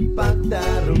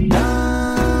pagdarugtang.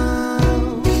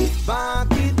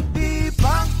 Bakit di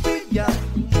pagbigyan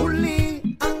muli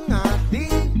ang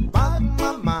ating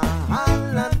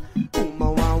pagmamahalan? Kung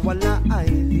mawawala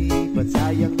ay di ba't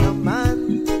sayang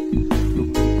naman?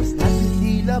 Lumipas natin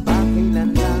tila ba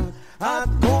kailan lang?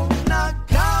 At kung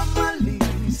nagkamali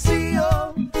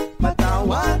siyo,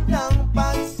 patawad ang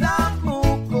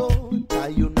pagsamo ko.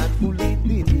 Tayo na't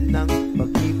ulitin ng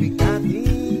pag-ibig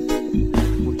natin.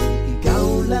 Muli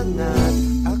ikaw lang at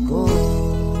ako.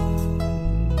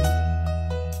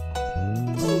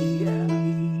 Oh yeah.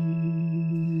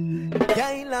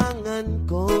 Kailangan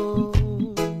ko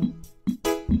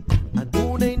ang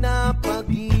tunay na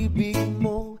pag-ibig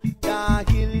mo,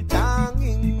 dahil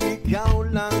tanging ikaw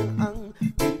lang ang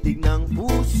titig ng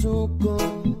puso ko.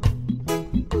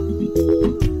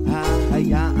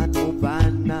 Hahayaan mo ba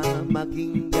na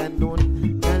maging ganun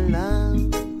na lang?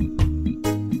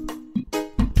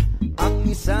 Ang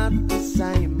isa't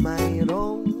isa'y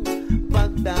mayroong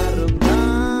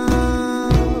pagdarugtang.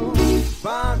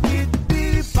 Bakit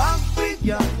di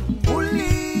pagbigyan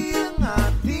muli ang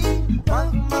ating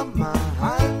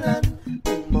pagmamahalan?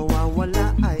 Kung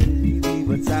mawawala ay di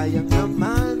ba't sayang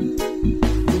naman?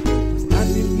 Lumipas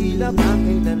natin tila ba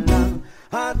kailan lang?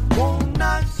 At kung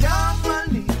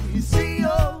nagkamali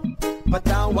siyo,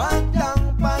 patawad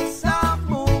ang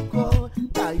pagsamo ko.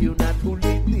 Tayo na't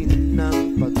ulitin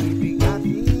ng pag-ibig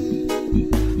natin.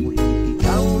 Muli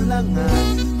ikaw lang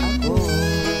at ako.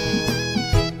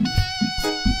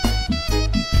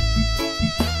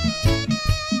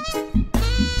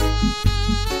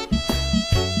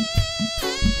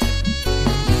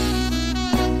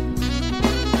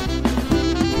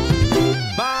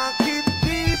 Bakit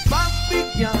di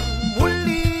pagbigyan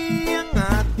muli ang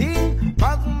ating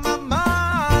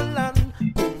pagmamahalan?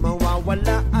 Kung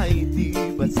mawawala ay di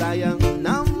ba't sayang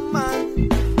naman?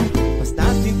 Mas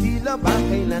natin tila ba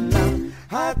kailan lang?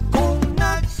 At kung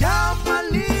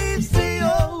nagkamali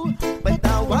siyo,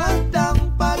 patawad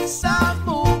ang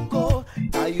pagsamo ko.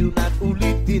 Tayo na't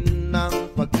ulitin ng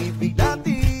pag-ibig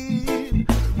natin.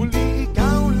 Muli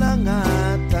ikaw lang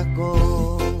at ako.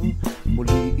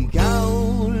 Muli ikaw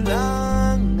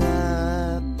lang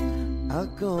at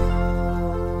ako.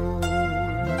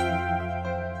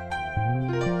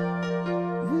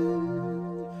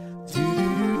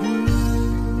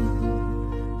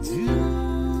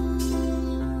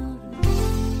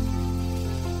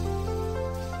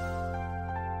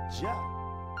 Yeah.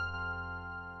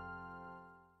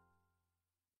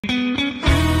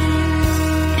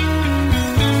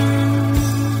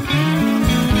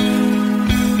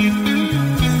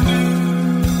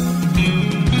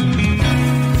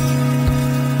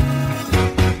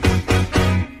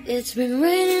 It's been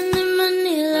raining in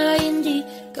Manila, hindi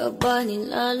ka ba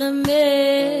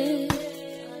nilalamig?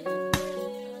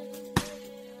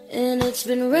 And it's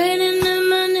been raining in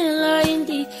Manila,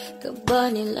 hindi ka ba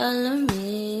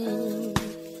nilalamig?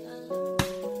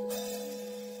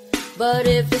 But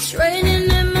if it's raining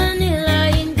in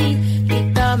Manila, hindi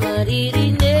kita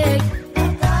maririnig.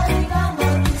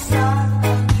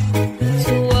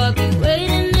 So I'll be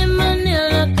waiting in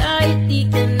Manila kahit di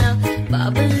ka na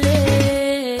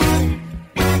babalik.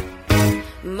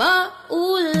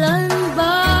 Maulan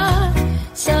ba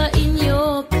sa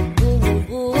inyo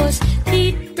bumubuhos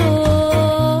dito?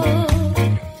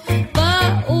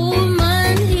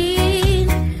 Paumanhin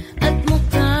at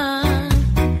mukhang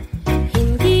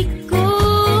hindi ko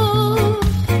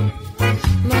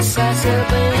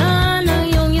masasabayan ang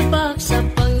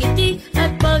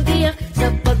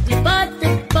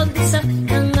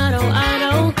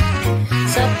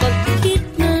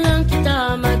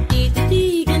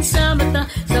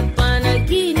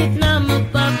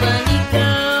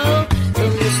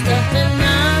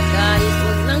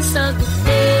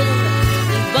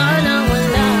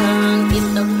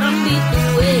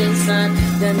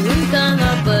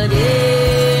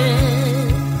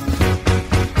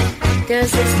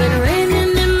been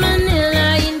raining in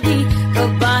Manila, hindi ka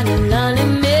ba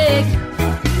nilalamig?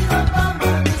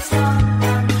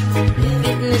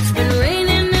 It's been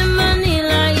raining in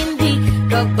Manila, hindi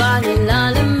ka ba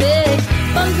nilalamig?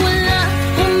 Pag wala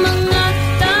ang mga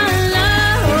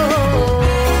tao,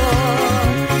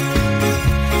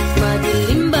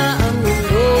 madilim ba ang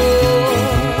mundo?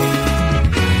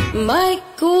 May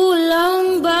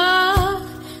kulang ba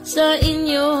sa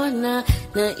inyo na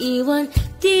naiwan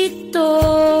dito?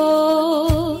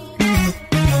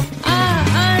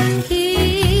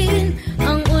 Aalhin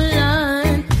ang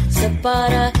ulan sa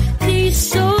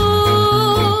paradiso.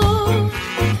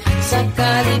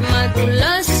 Sakali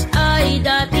madulas ay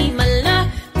dati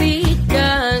malapit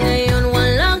ka, ngayon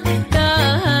walang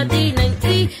kahati ng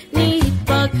init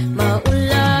pag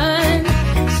maulan.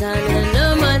 Sana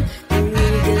naman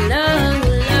tumigil ang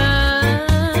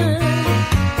ulan.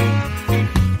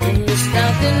 Kumusta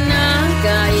ka na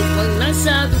kahit wag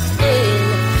nasagutin?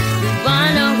 Di ba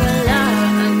nawala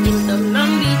ang kintab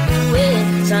ng bituin?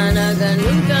 Sana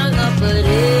ganun ka nga pa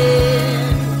rin.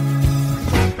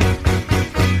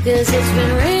 'Cause it's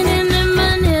been raining in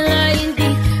Manila,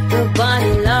 hindi ka ba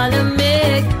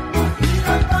nilalamig?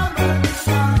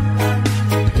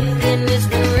 And it's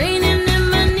been raining in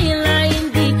Manila,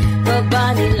 hindi ka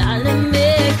ba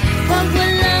nilalamig? Pag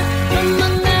wala ang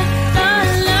mga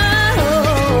tao,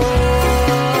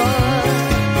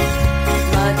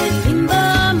 madilim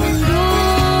ba ang mundo?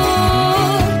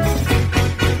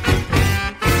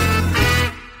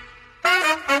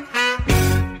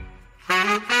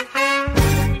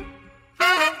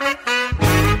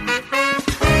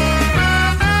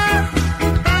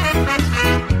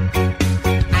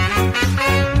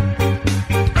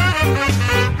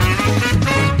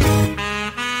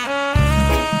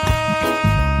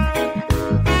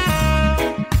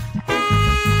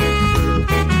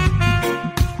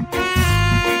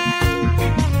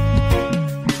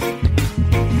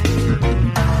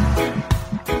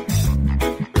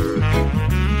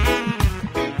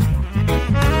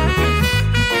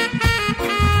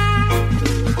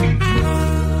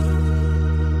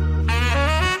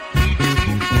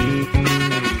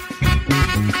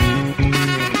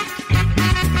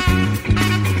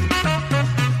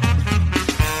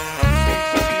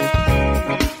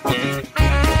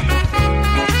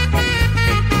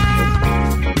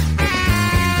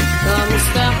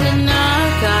 Kamusta ka na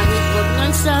kahit wag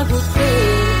nang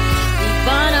sagutin? Di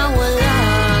ba nawala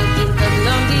ang kintab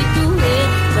ng bituin?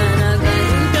 Sana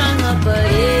ganun ka nga pa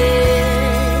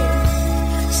rin.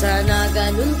 Sana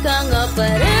ganun ka nga pa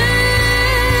rin.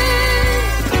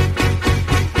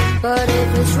 But if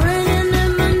it's raining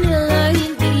in Manila,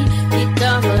 hindi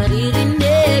kita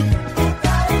maririnig.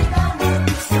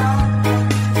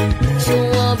 So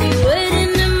I'll be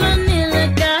waiting in Manila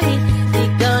kahit di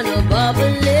ka na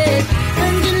babalik.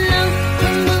 Andyan lang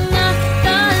ang mga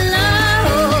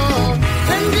tao,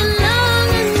 andyan lang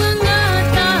ang mga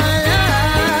tala.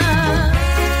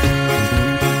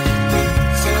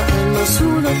 Saan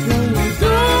masulat ng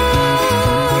mundo?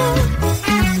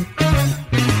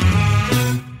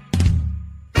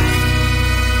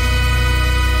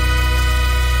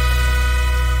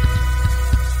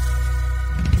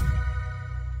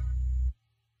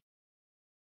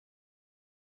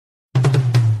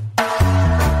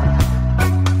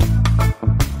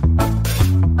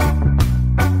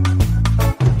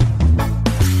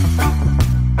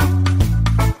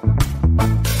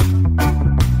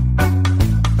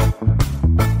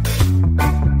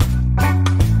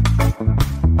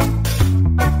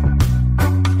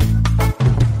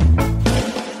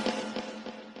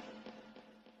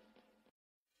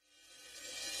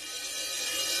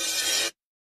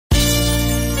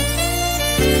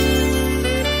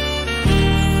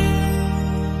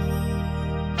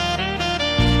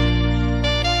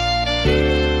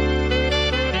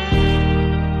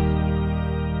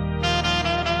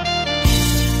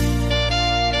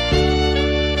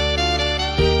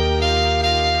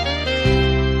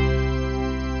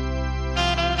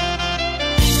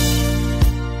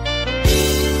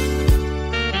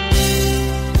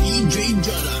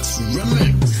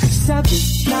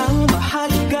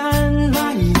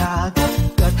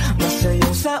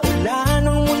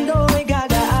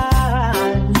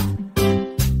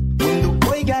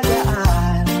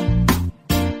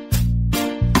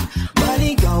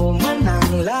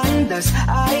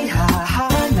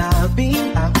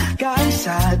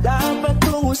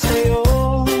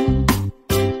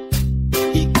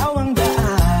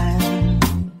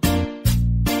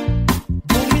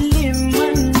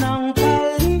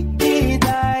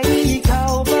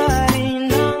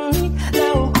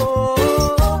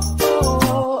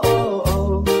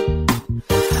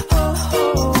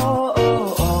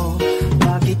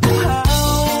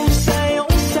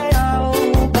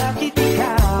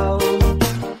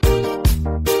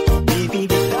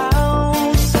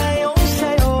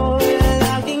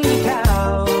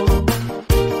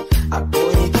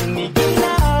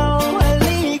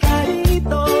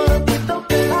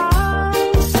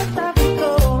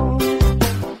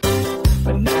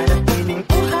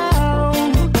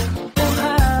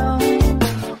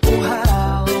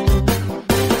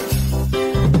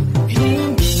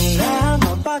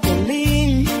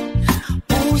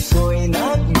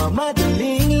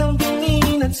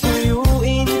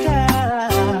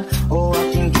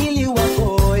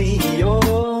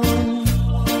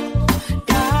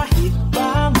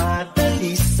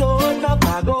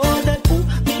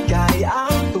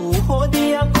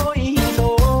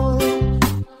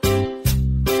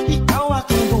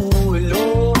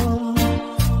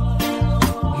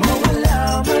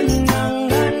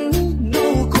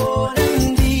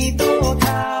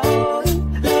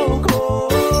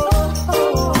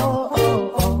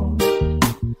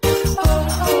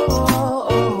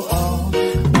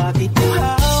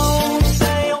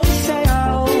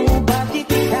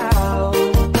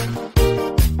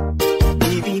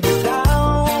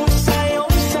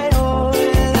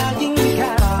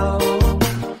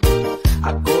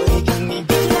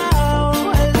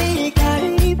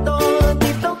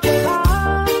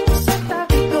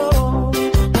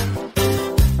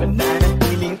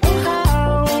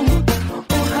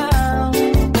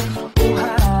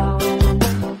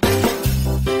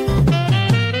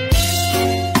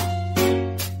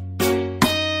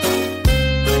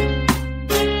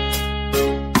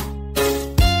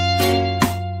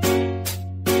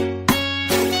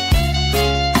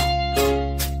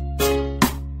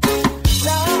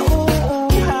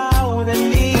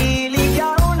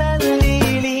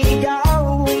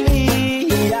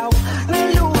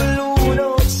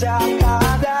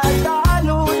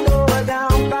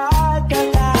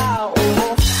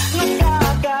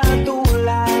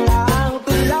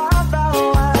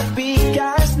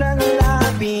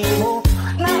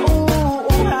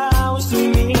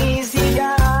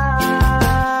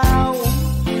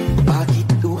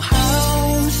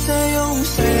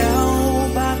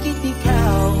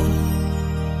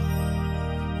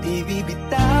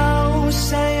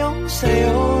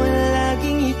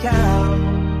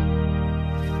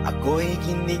 may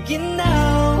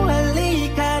giniginaw.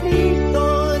 Halika rito,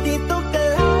 dito ka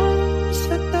lang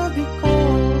sa tabi ko.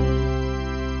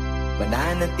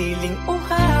 Mananatiling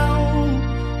uhaw,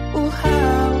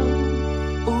 uhaw,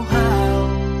 uhaw.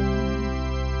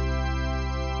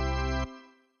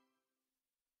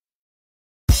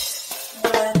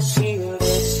 When she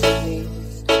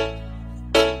listens,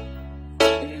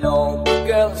 and all the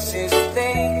girls sees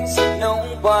things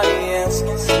nobody else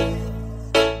can see.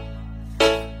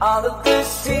 All of the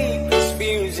secrets,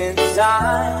 fears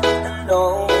inside, and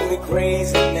all the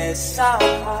craziness I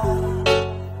hide.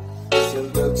 She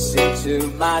looks into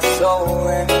my soul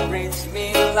and reads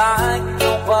me like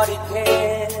nobody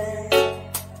can.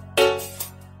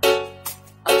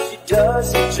 And she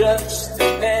doesn't judge the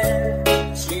man,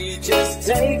 she just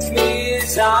takes me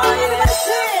as I am.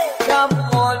 Come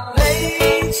on,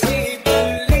 lady, she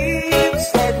believes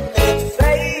that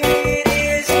fate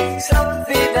is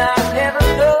something I never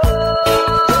know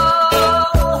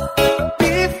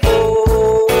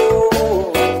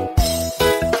before.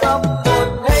 Come on,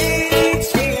 lady,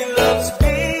 she loves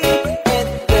me, and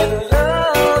that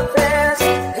love has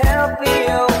helped me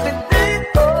open the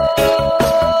door,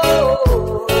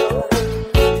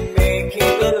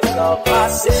 making me love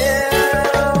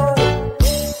myself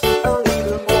a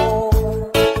little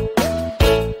more.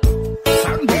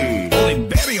 Sandy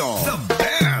Oliverio, the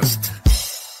best.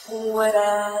 When I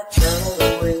turn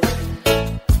away,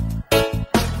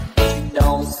 she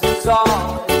knows it's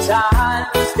all the time.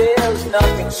 There's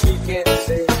nothing she can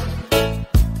say.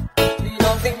 You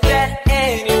don't think that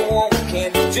anyone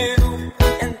can do,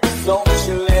 and so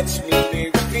she lets me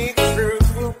be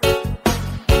through.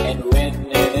 And when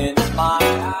in my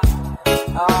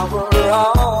hour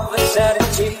of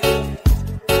insanity,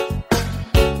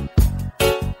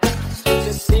 she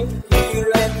just simply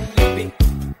let me be,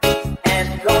 and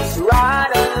goes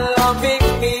right along with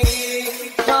me.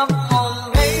 Come on,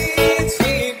 mate,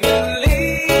 she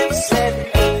believes that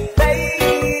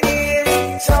fate is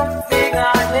something I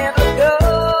never know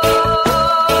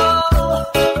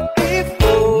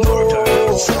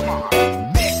before. Summer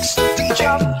Mix DJ.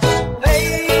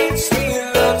 Mate, she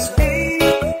loves me,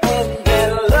 and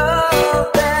that love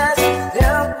has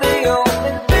helped me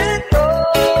open the door,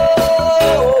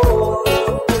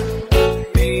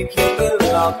 making me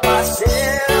love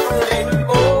myself a little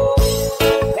more.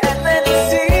 And then it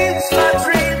seems my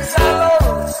dreams are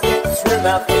lost, slip through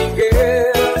my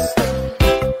fingers,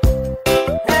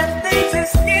 and they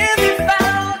just can't be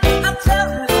found. I'm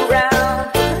turning around,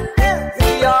 and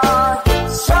they are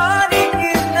starting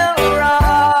in the wrong.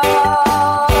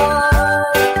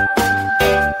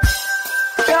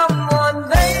 Come on,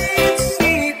 lady,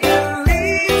 she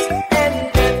believes, and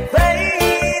that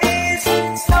fate is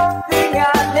something I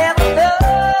never know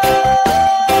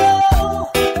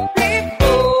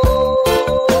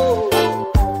before.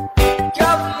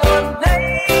 Come on,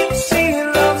 lady, she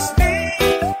loves me,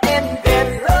 and that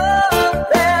love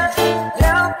has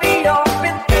helped me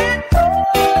open the door,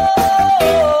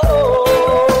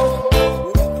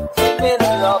 make me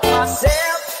love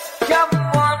myself. Come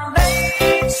on,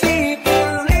 lady, she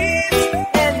believes,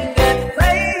 and that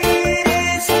fate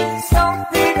is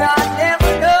something I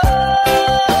never know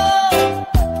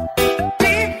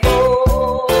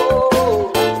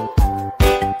before.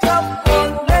 Come on,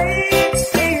 lady,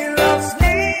 she loves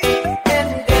me, and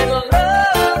that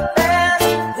love has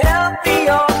helped me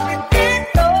open the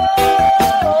door,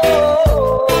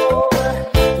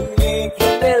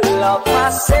 making me love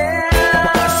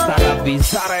myself Basta la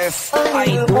Bizares a little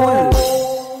Idol. more.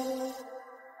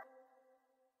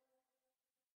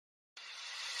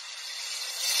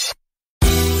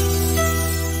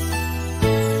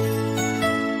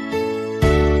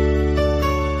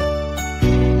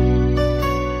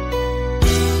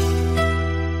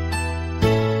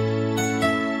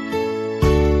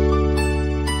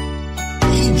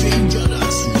 DJ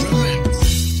Jonas Remix.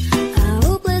 A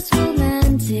hopeless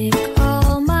romantic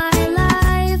all my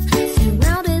life,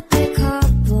 surrounded by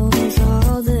couples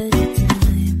all the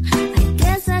time.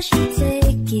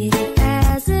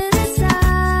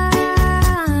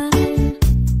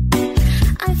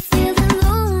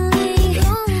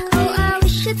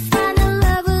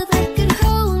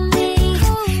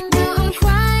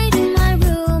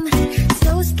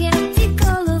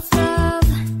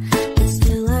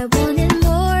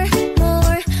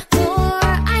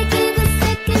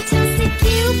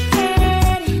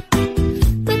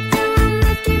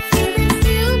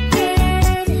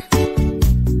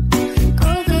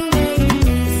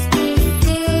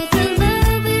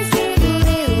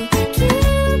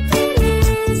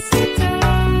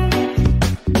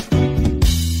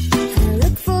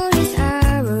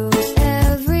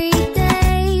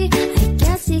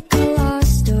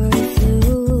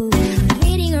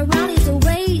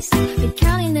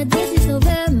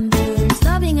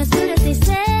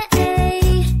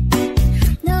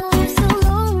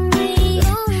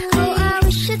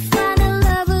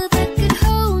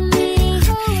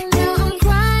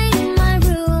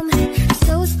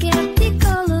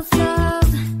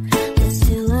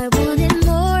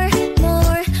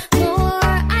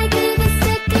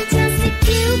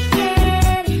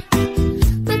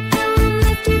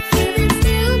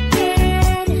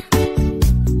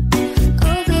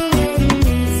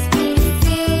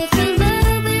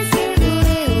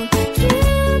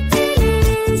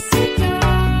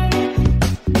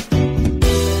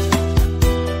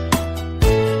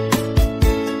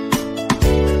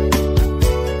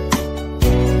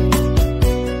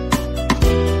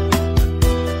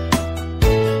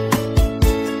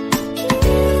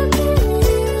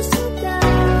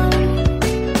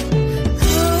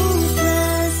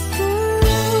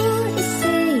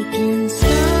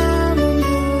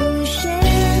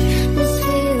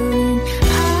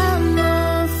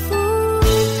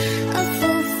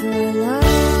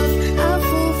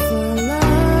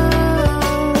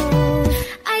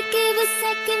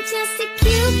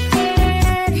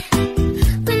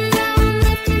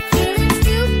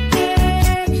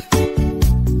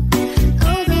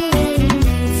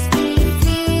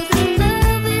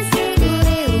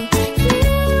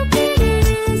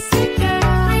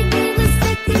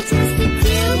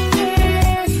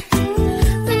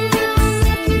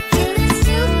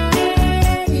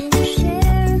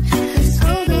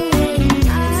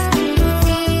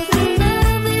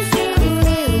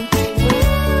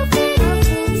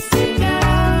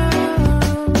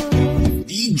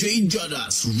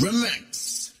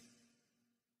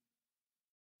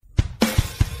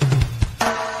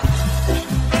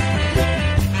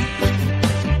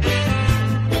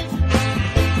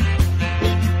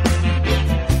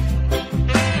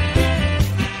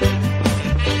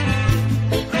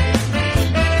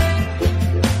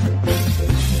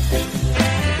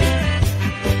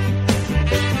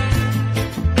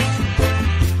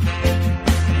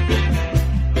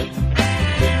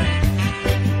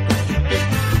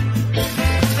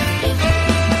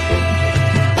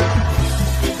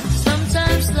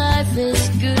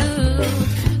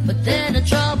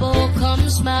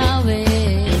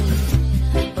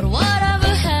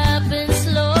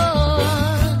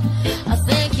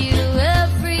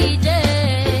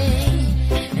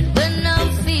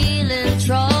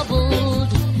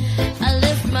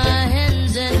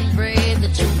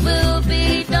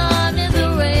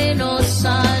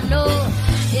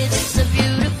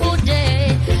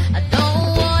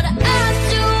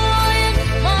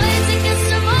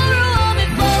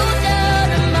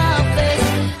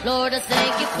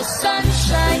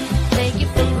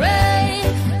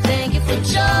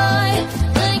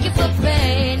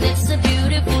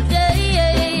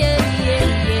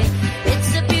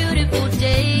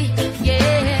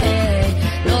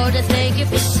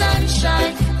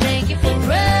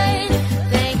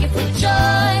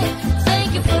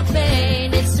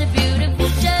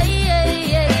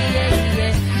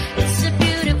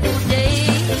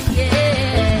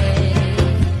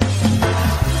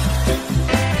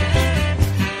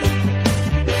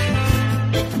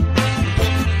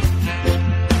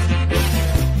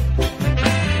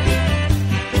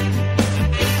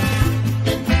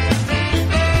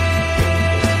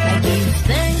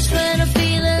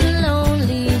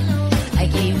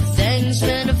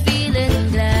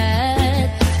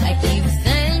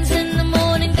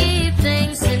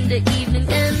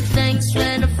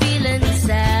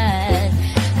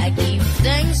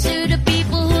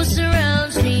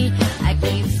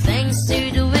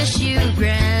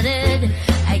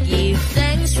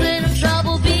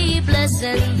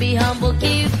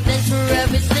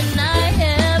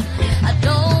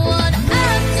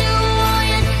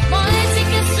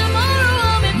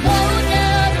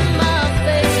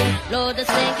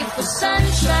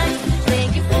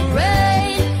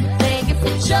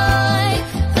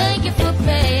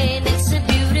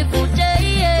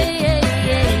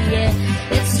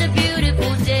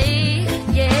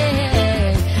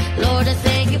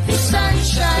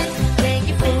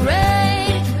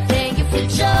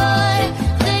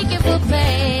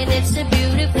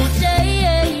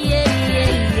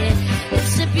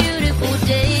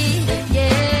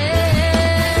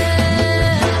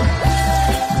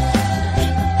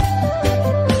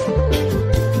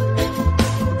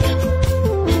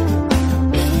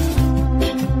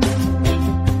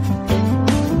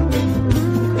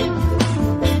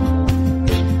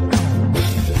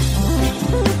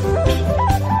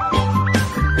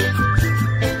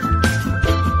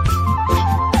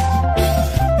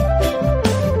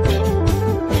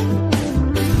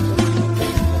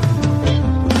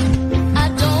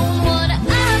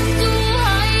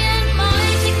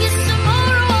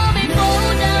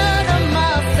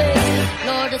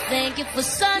 thank you for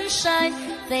sunshine,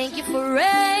 thank you for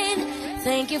rain,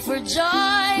 thank you for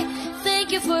joy,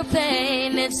 thank you for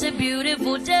pain. It's a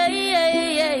beautiful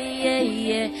day,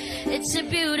 it's a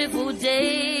beautiful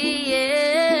day.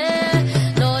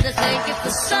 Lord, I thank you for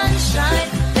sunshine,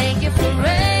 thank you for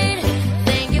rain,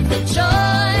 thank you for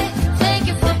joy, thank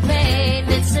you for pain.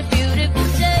 It's a beautiful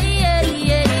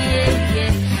day,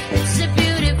 it's a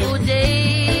beautiful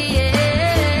day.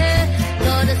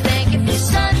 Lord, I thank you for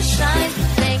sunshine,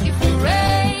 thank you for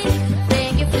rain,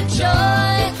 thank you for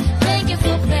joy, thank you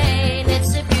for pain.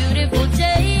 It's a beautiful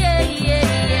day,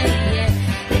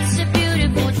 it's a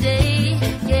beautiful day.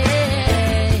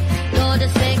 Lord, I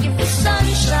thank you for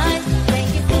sunshine,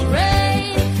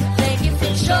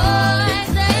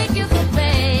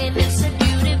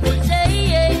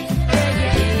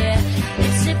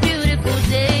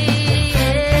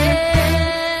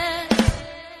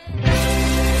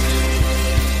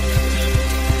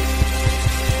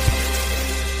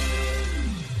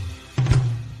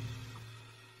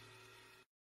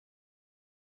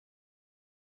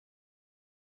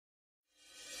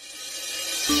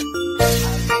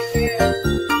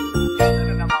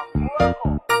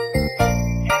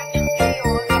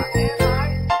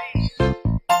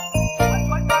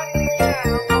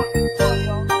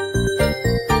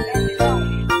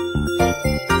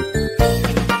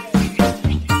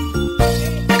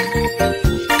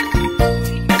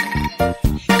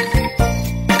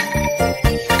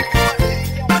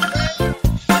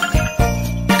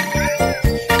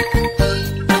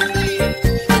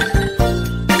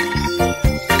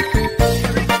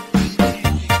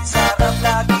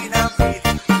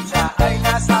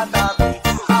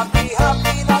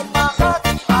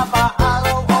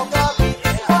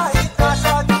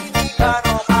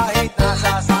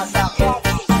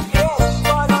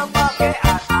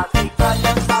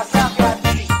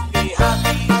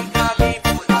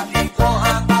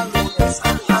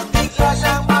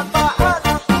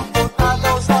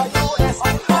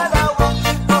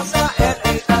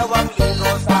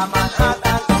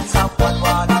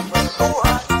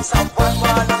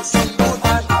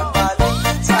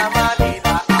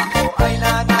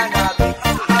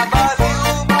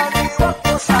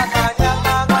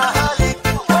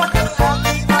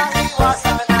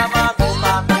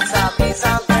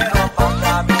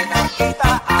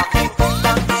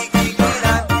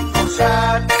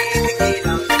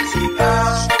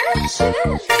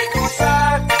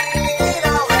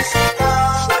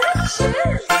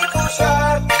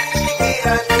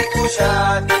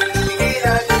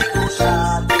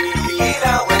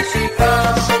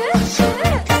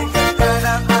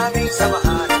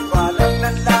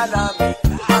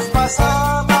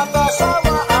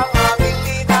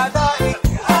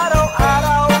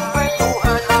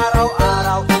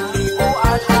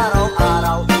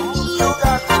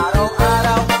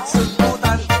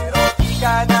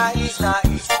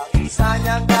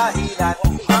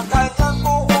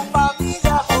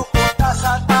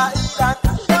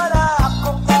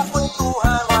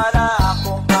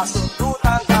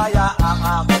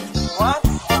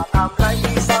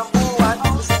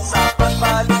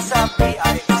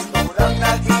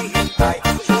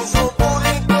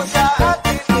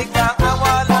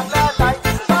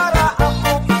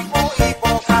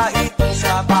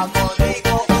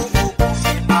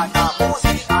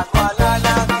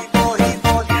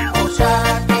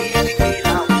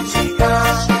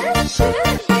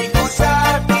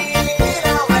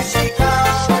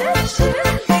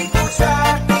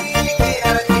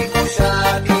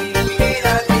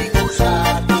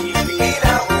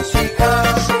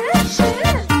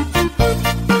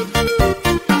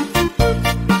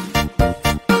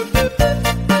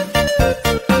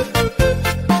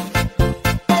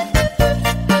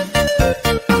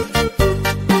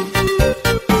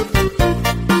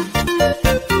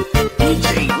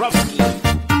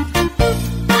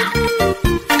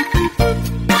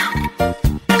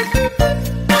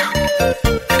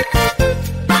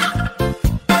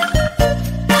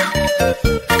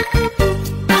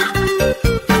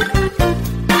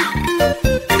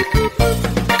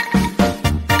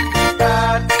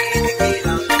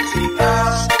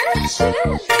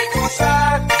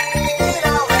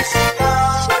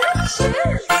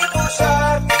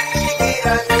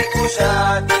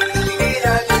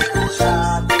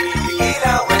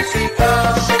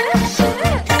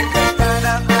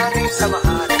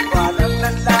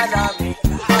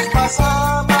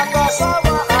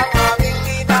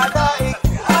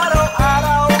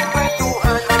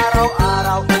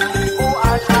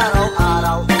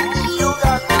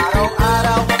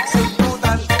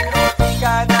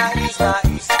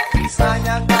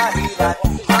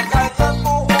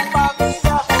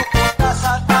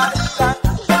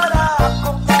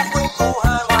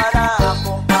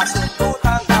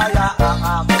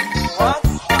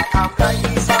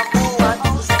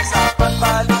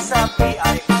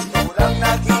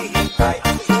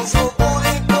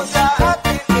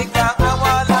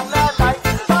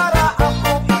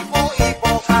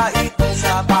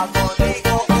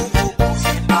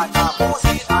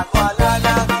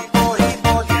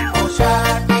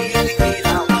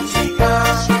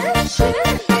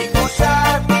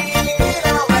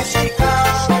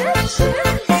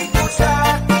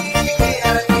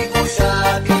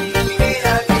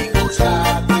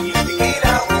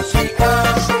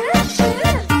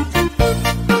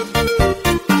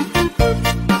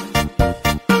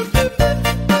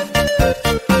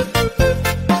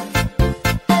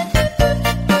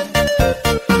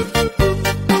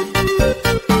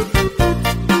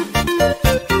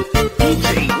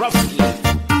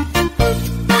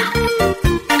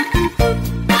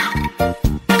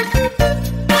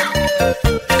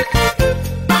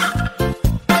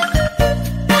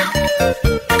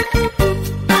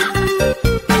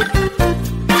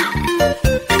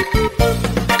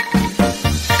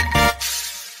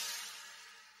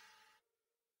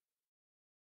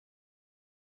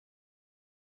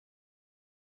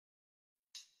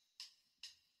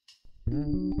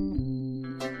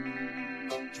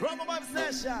 Tropavibes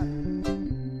Session.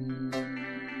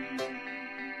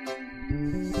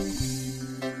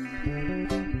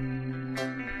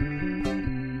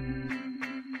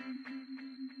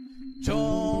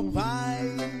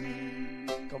 Jopay,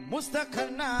 kamusta ka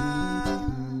na?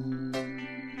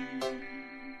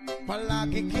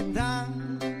 Palagi kitang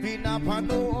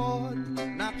pinapanood,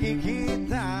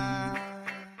 nakikita.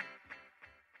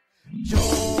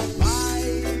 Jopay,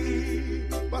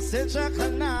 pasensya ka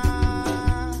na.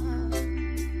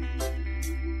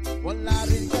 Wala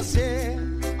rin kasi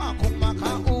akong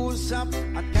makausap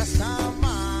at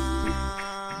kasama.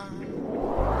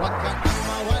 Huwag ka nang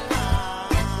mawala,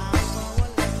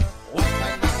 huwag ka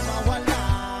nang mawala.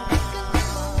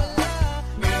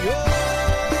 Ngayon,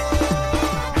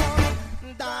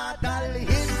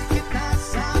 dadalhin kita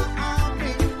sa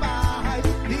aming bahay.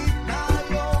 Di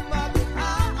tayo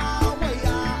mag-aaway,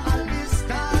 aalis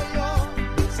tayo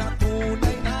sa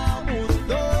tunay na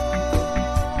mundo.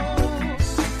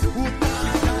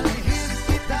 Dadalhin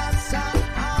kita sa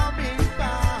aming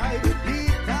bahay. Di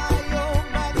tayo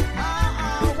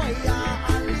mag-aaway,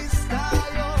 aalis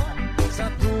tayo sa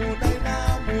tunay na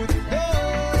mundo.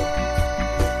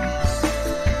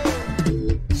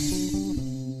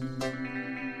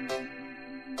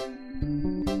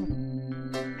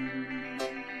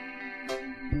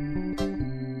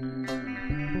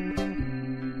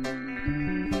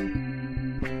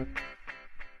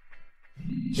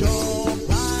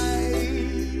 Jopay,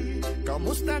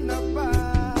 kamusta na ba?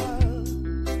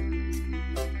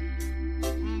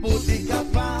 Buti ka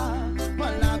pa,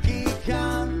 palagi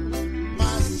kang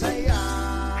masaya.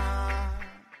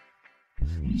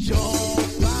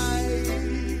 Jopay,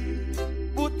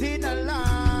 buti na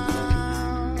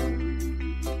lang.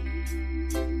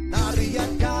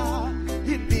 Nariyan ka,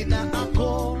 hindi na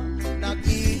ako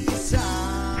nag-iisa.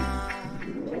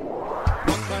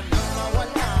 Huwag ka nang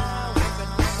mawala,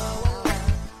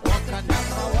 huwag ka nang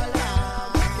mawala.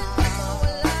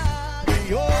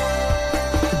 Ngayon,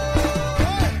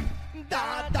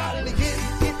 dadalhin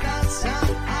kita sa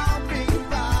aming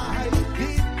bahay.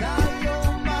 Di tayo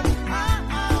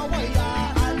mag-aaway,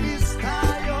 aalis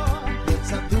tayo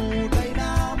sa tunay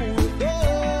na mundo.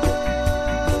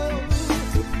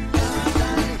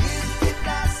 Dadalhin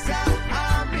kita sa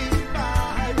aming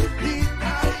bahay. Di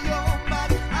tayo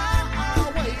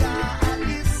mag-aaway,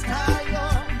 aalis tayo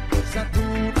sa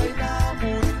tunay na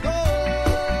mundo.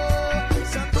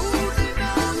 Sa tunay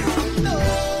na mundo.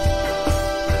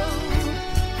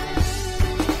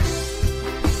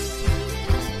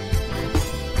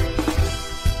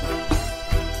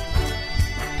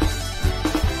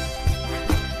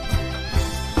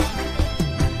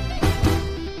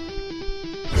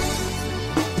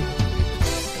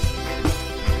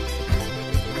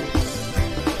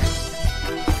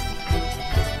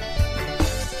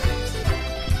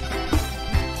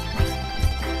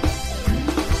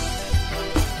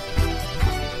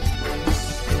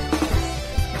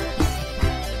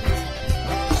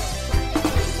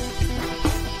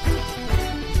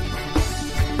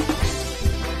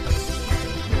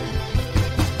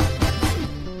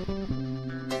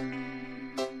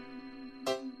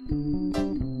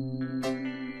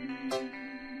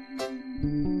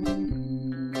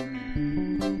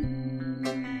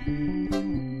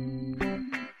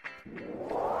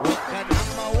 Huwag ka nang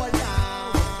mawala,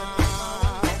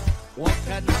 huwag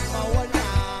ka nang mawala.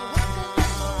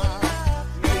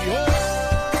 Ngayon,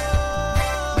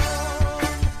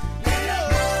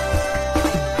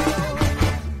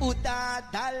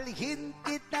 dadalhin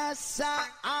kita sa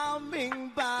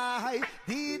aming bahay.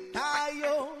 Di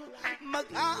tayo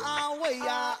mag-aaway,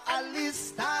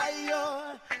 aalis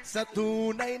tayo sa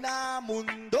tunay na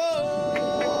mundo.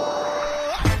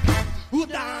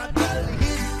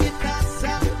 Dadalhin kita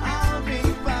sa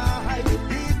aming bahay.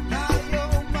 Di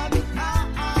tayo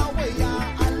mag-aaway,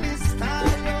 aalis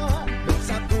tayo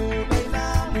sa tunay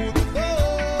na mundo.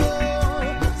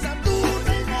 Sa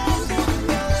tunay na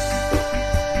mundo.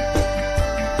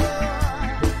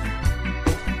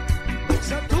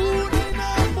 Sa tunay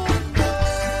na mundo.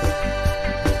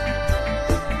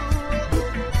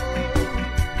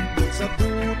 Sa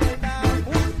tunay na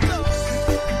mundo.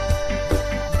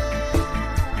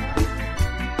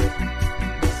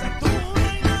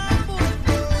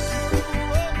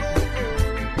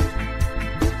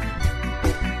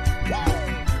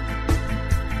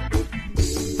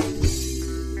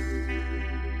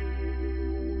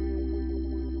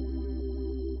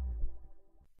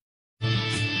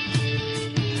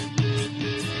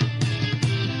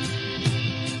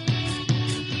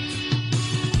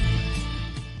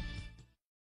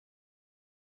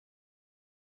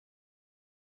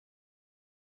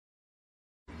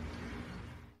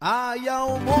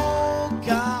 Ayaw mo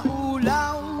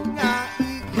kaulaw nga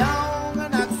ikaw nga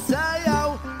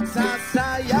nagsayaw,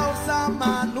 sasayaw sa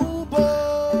manubo.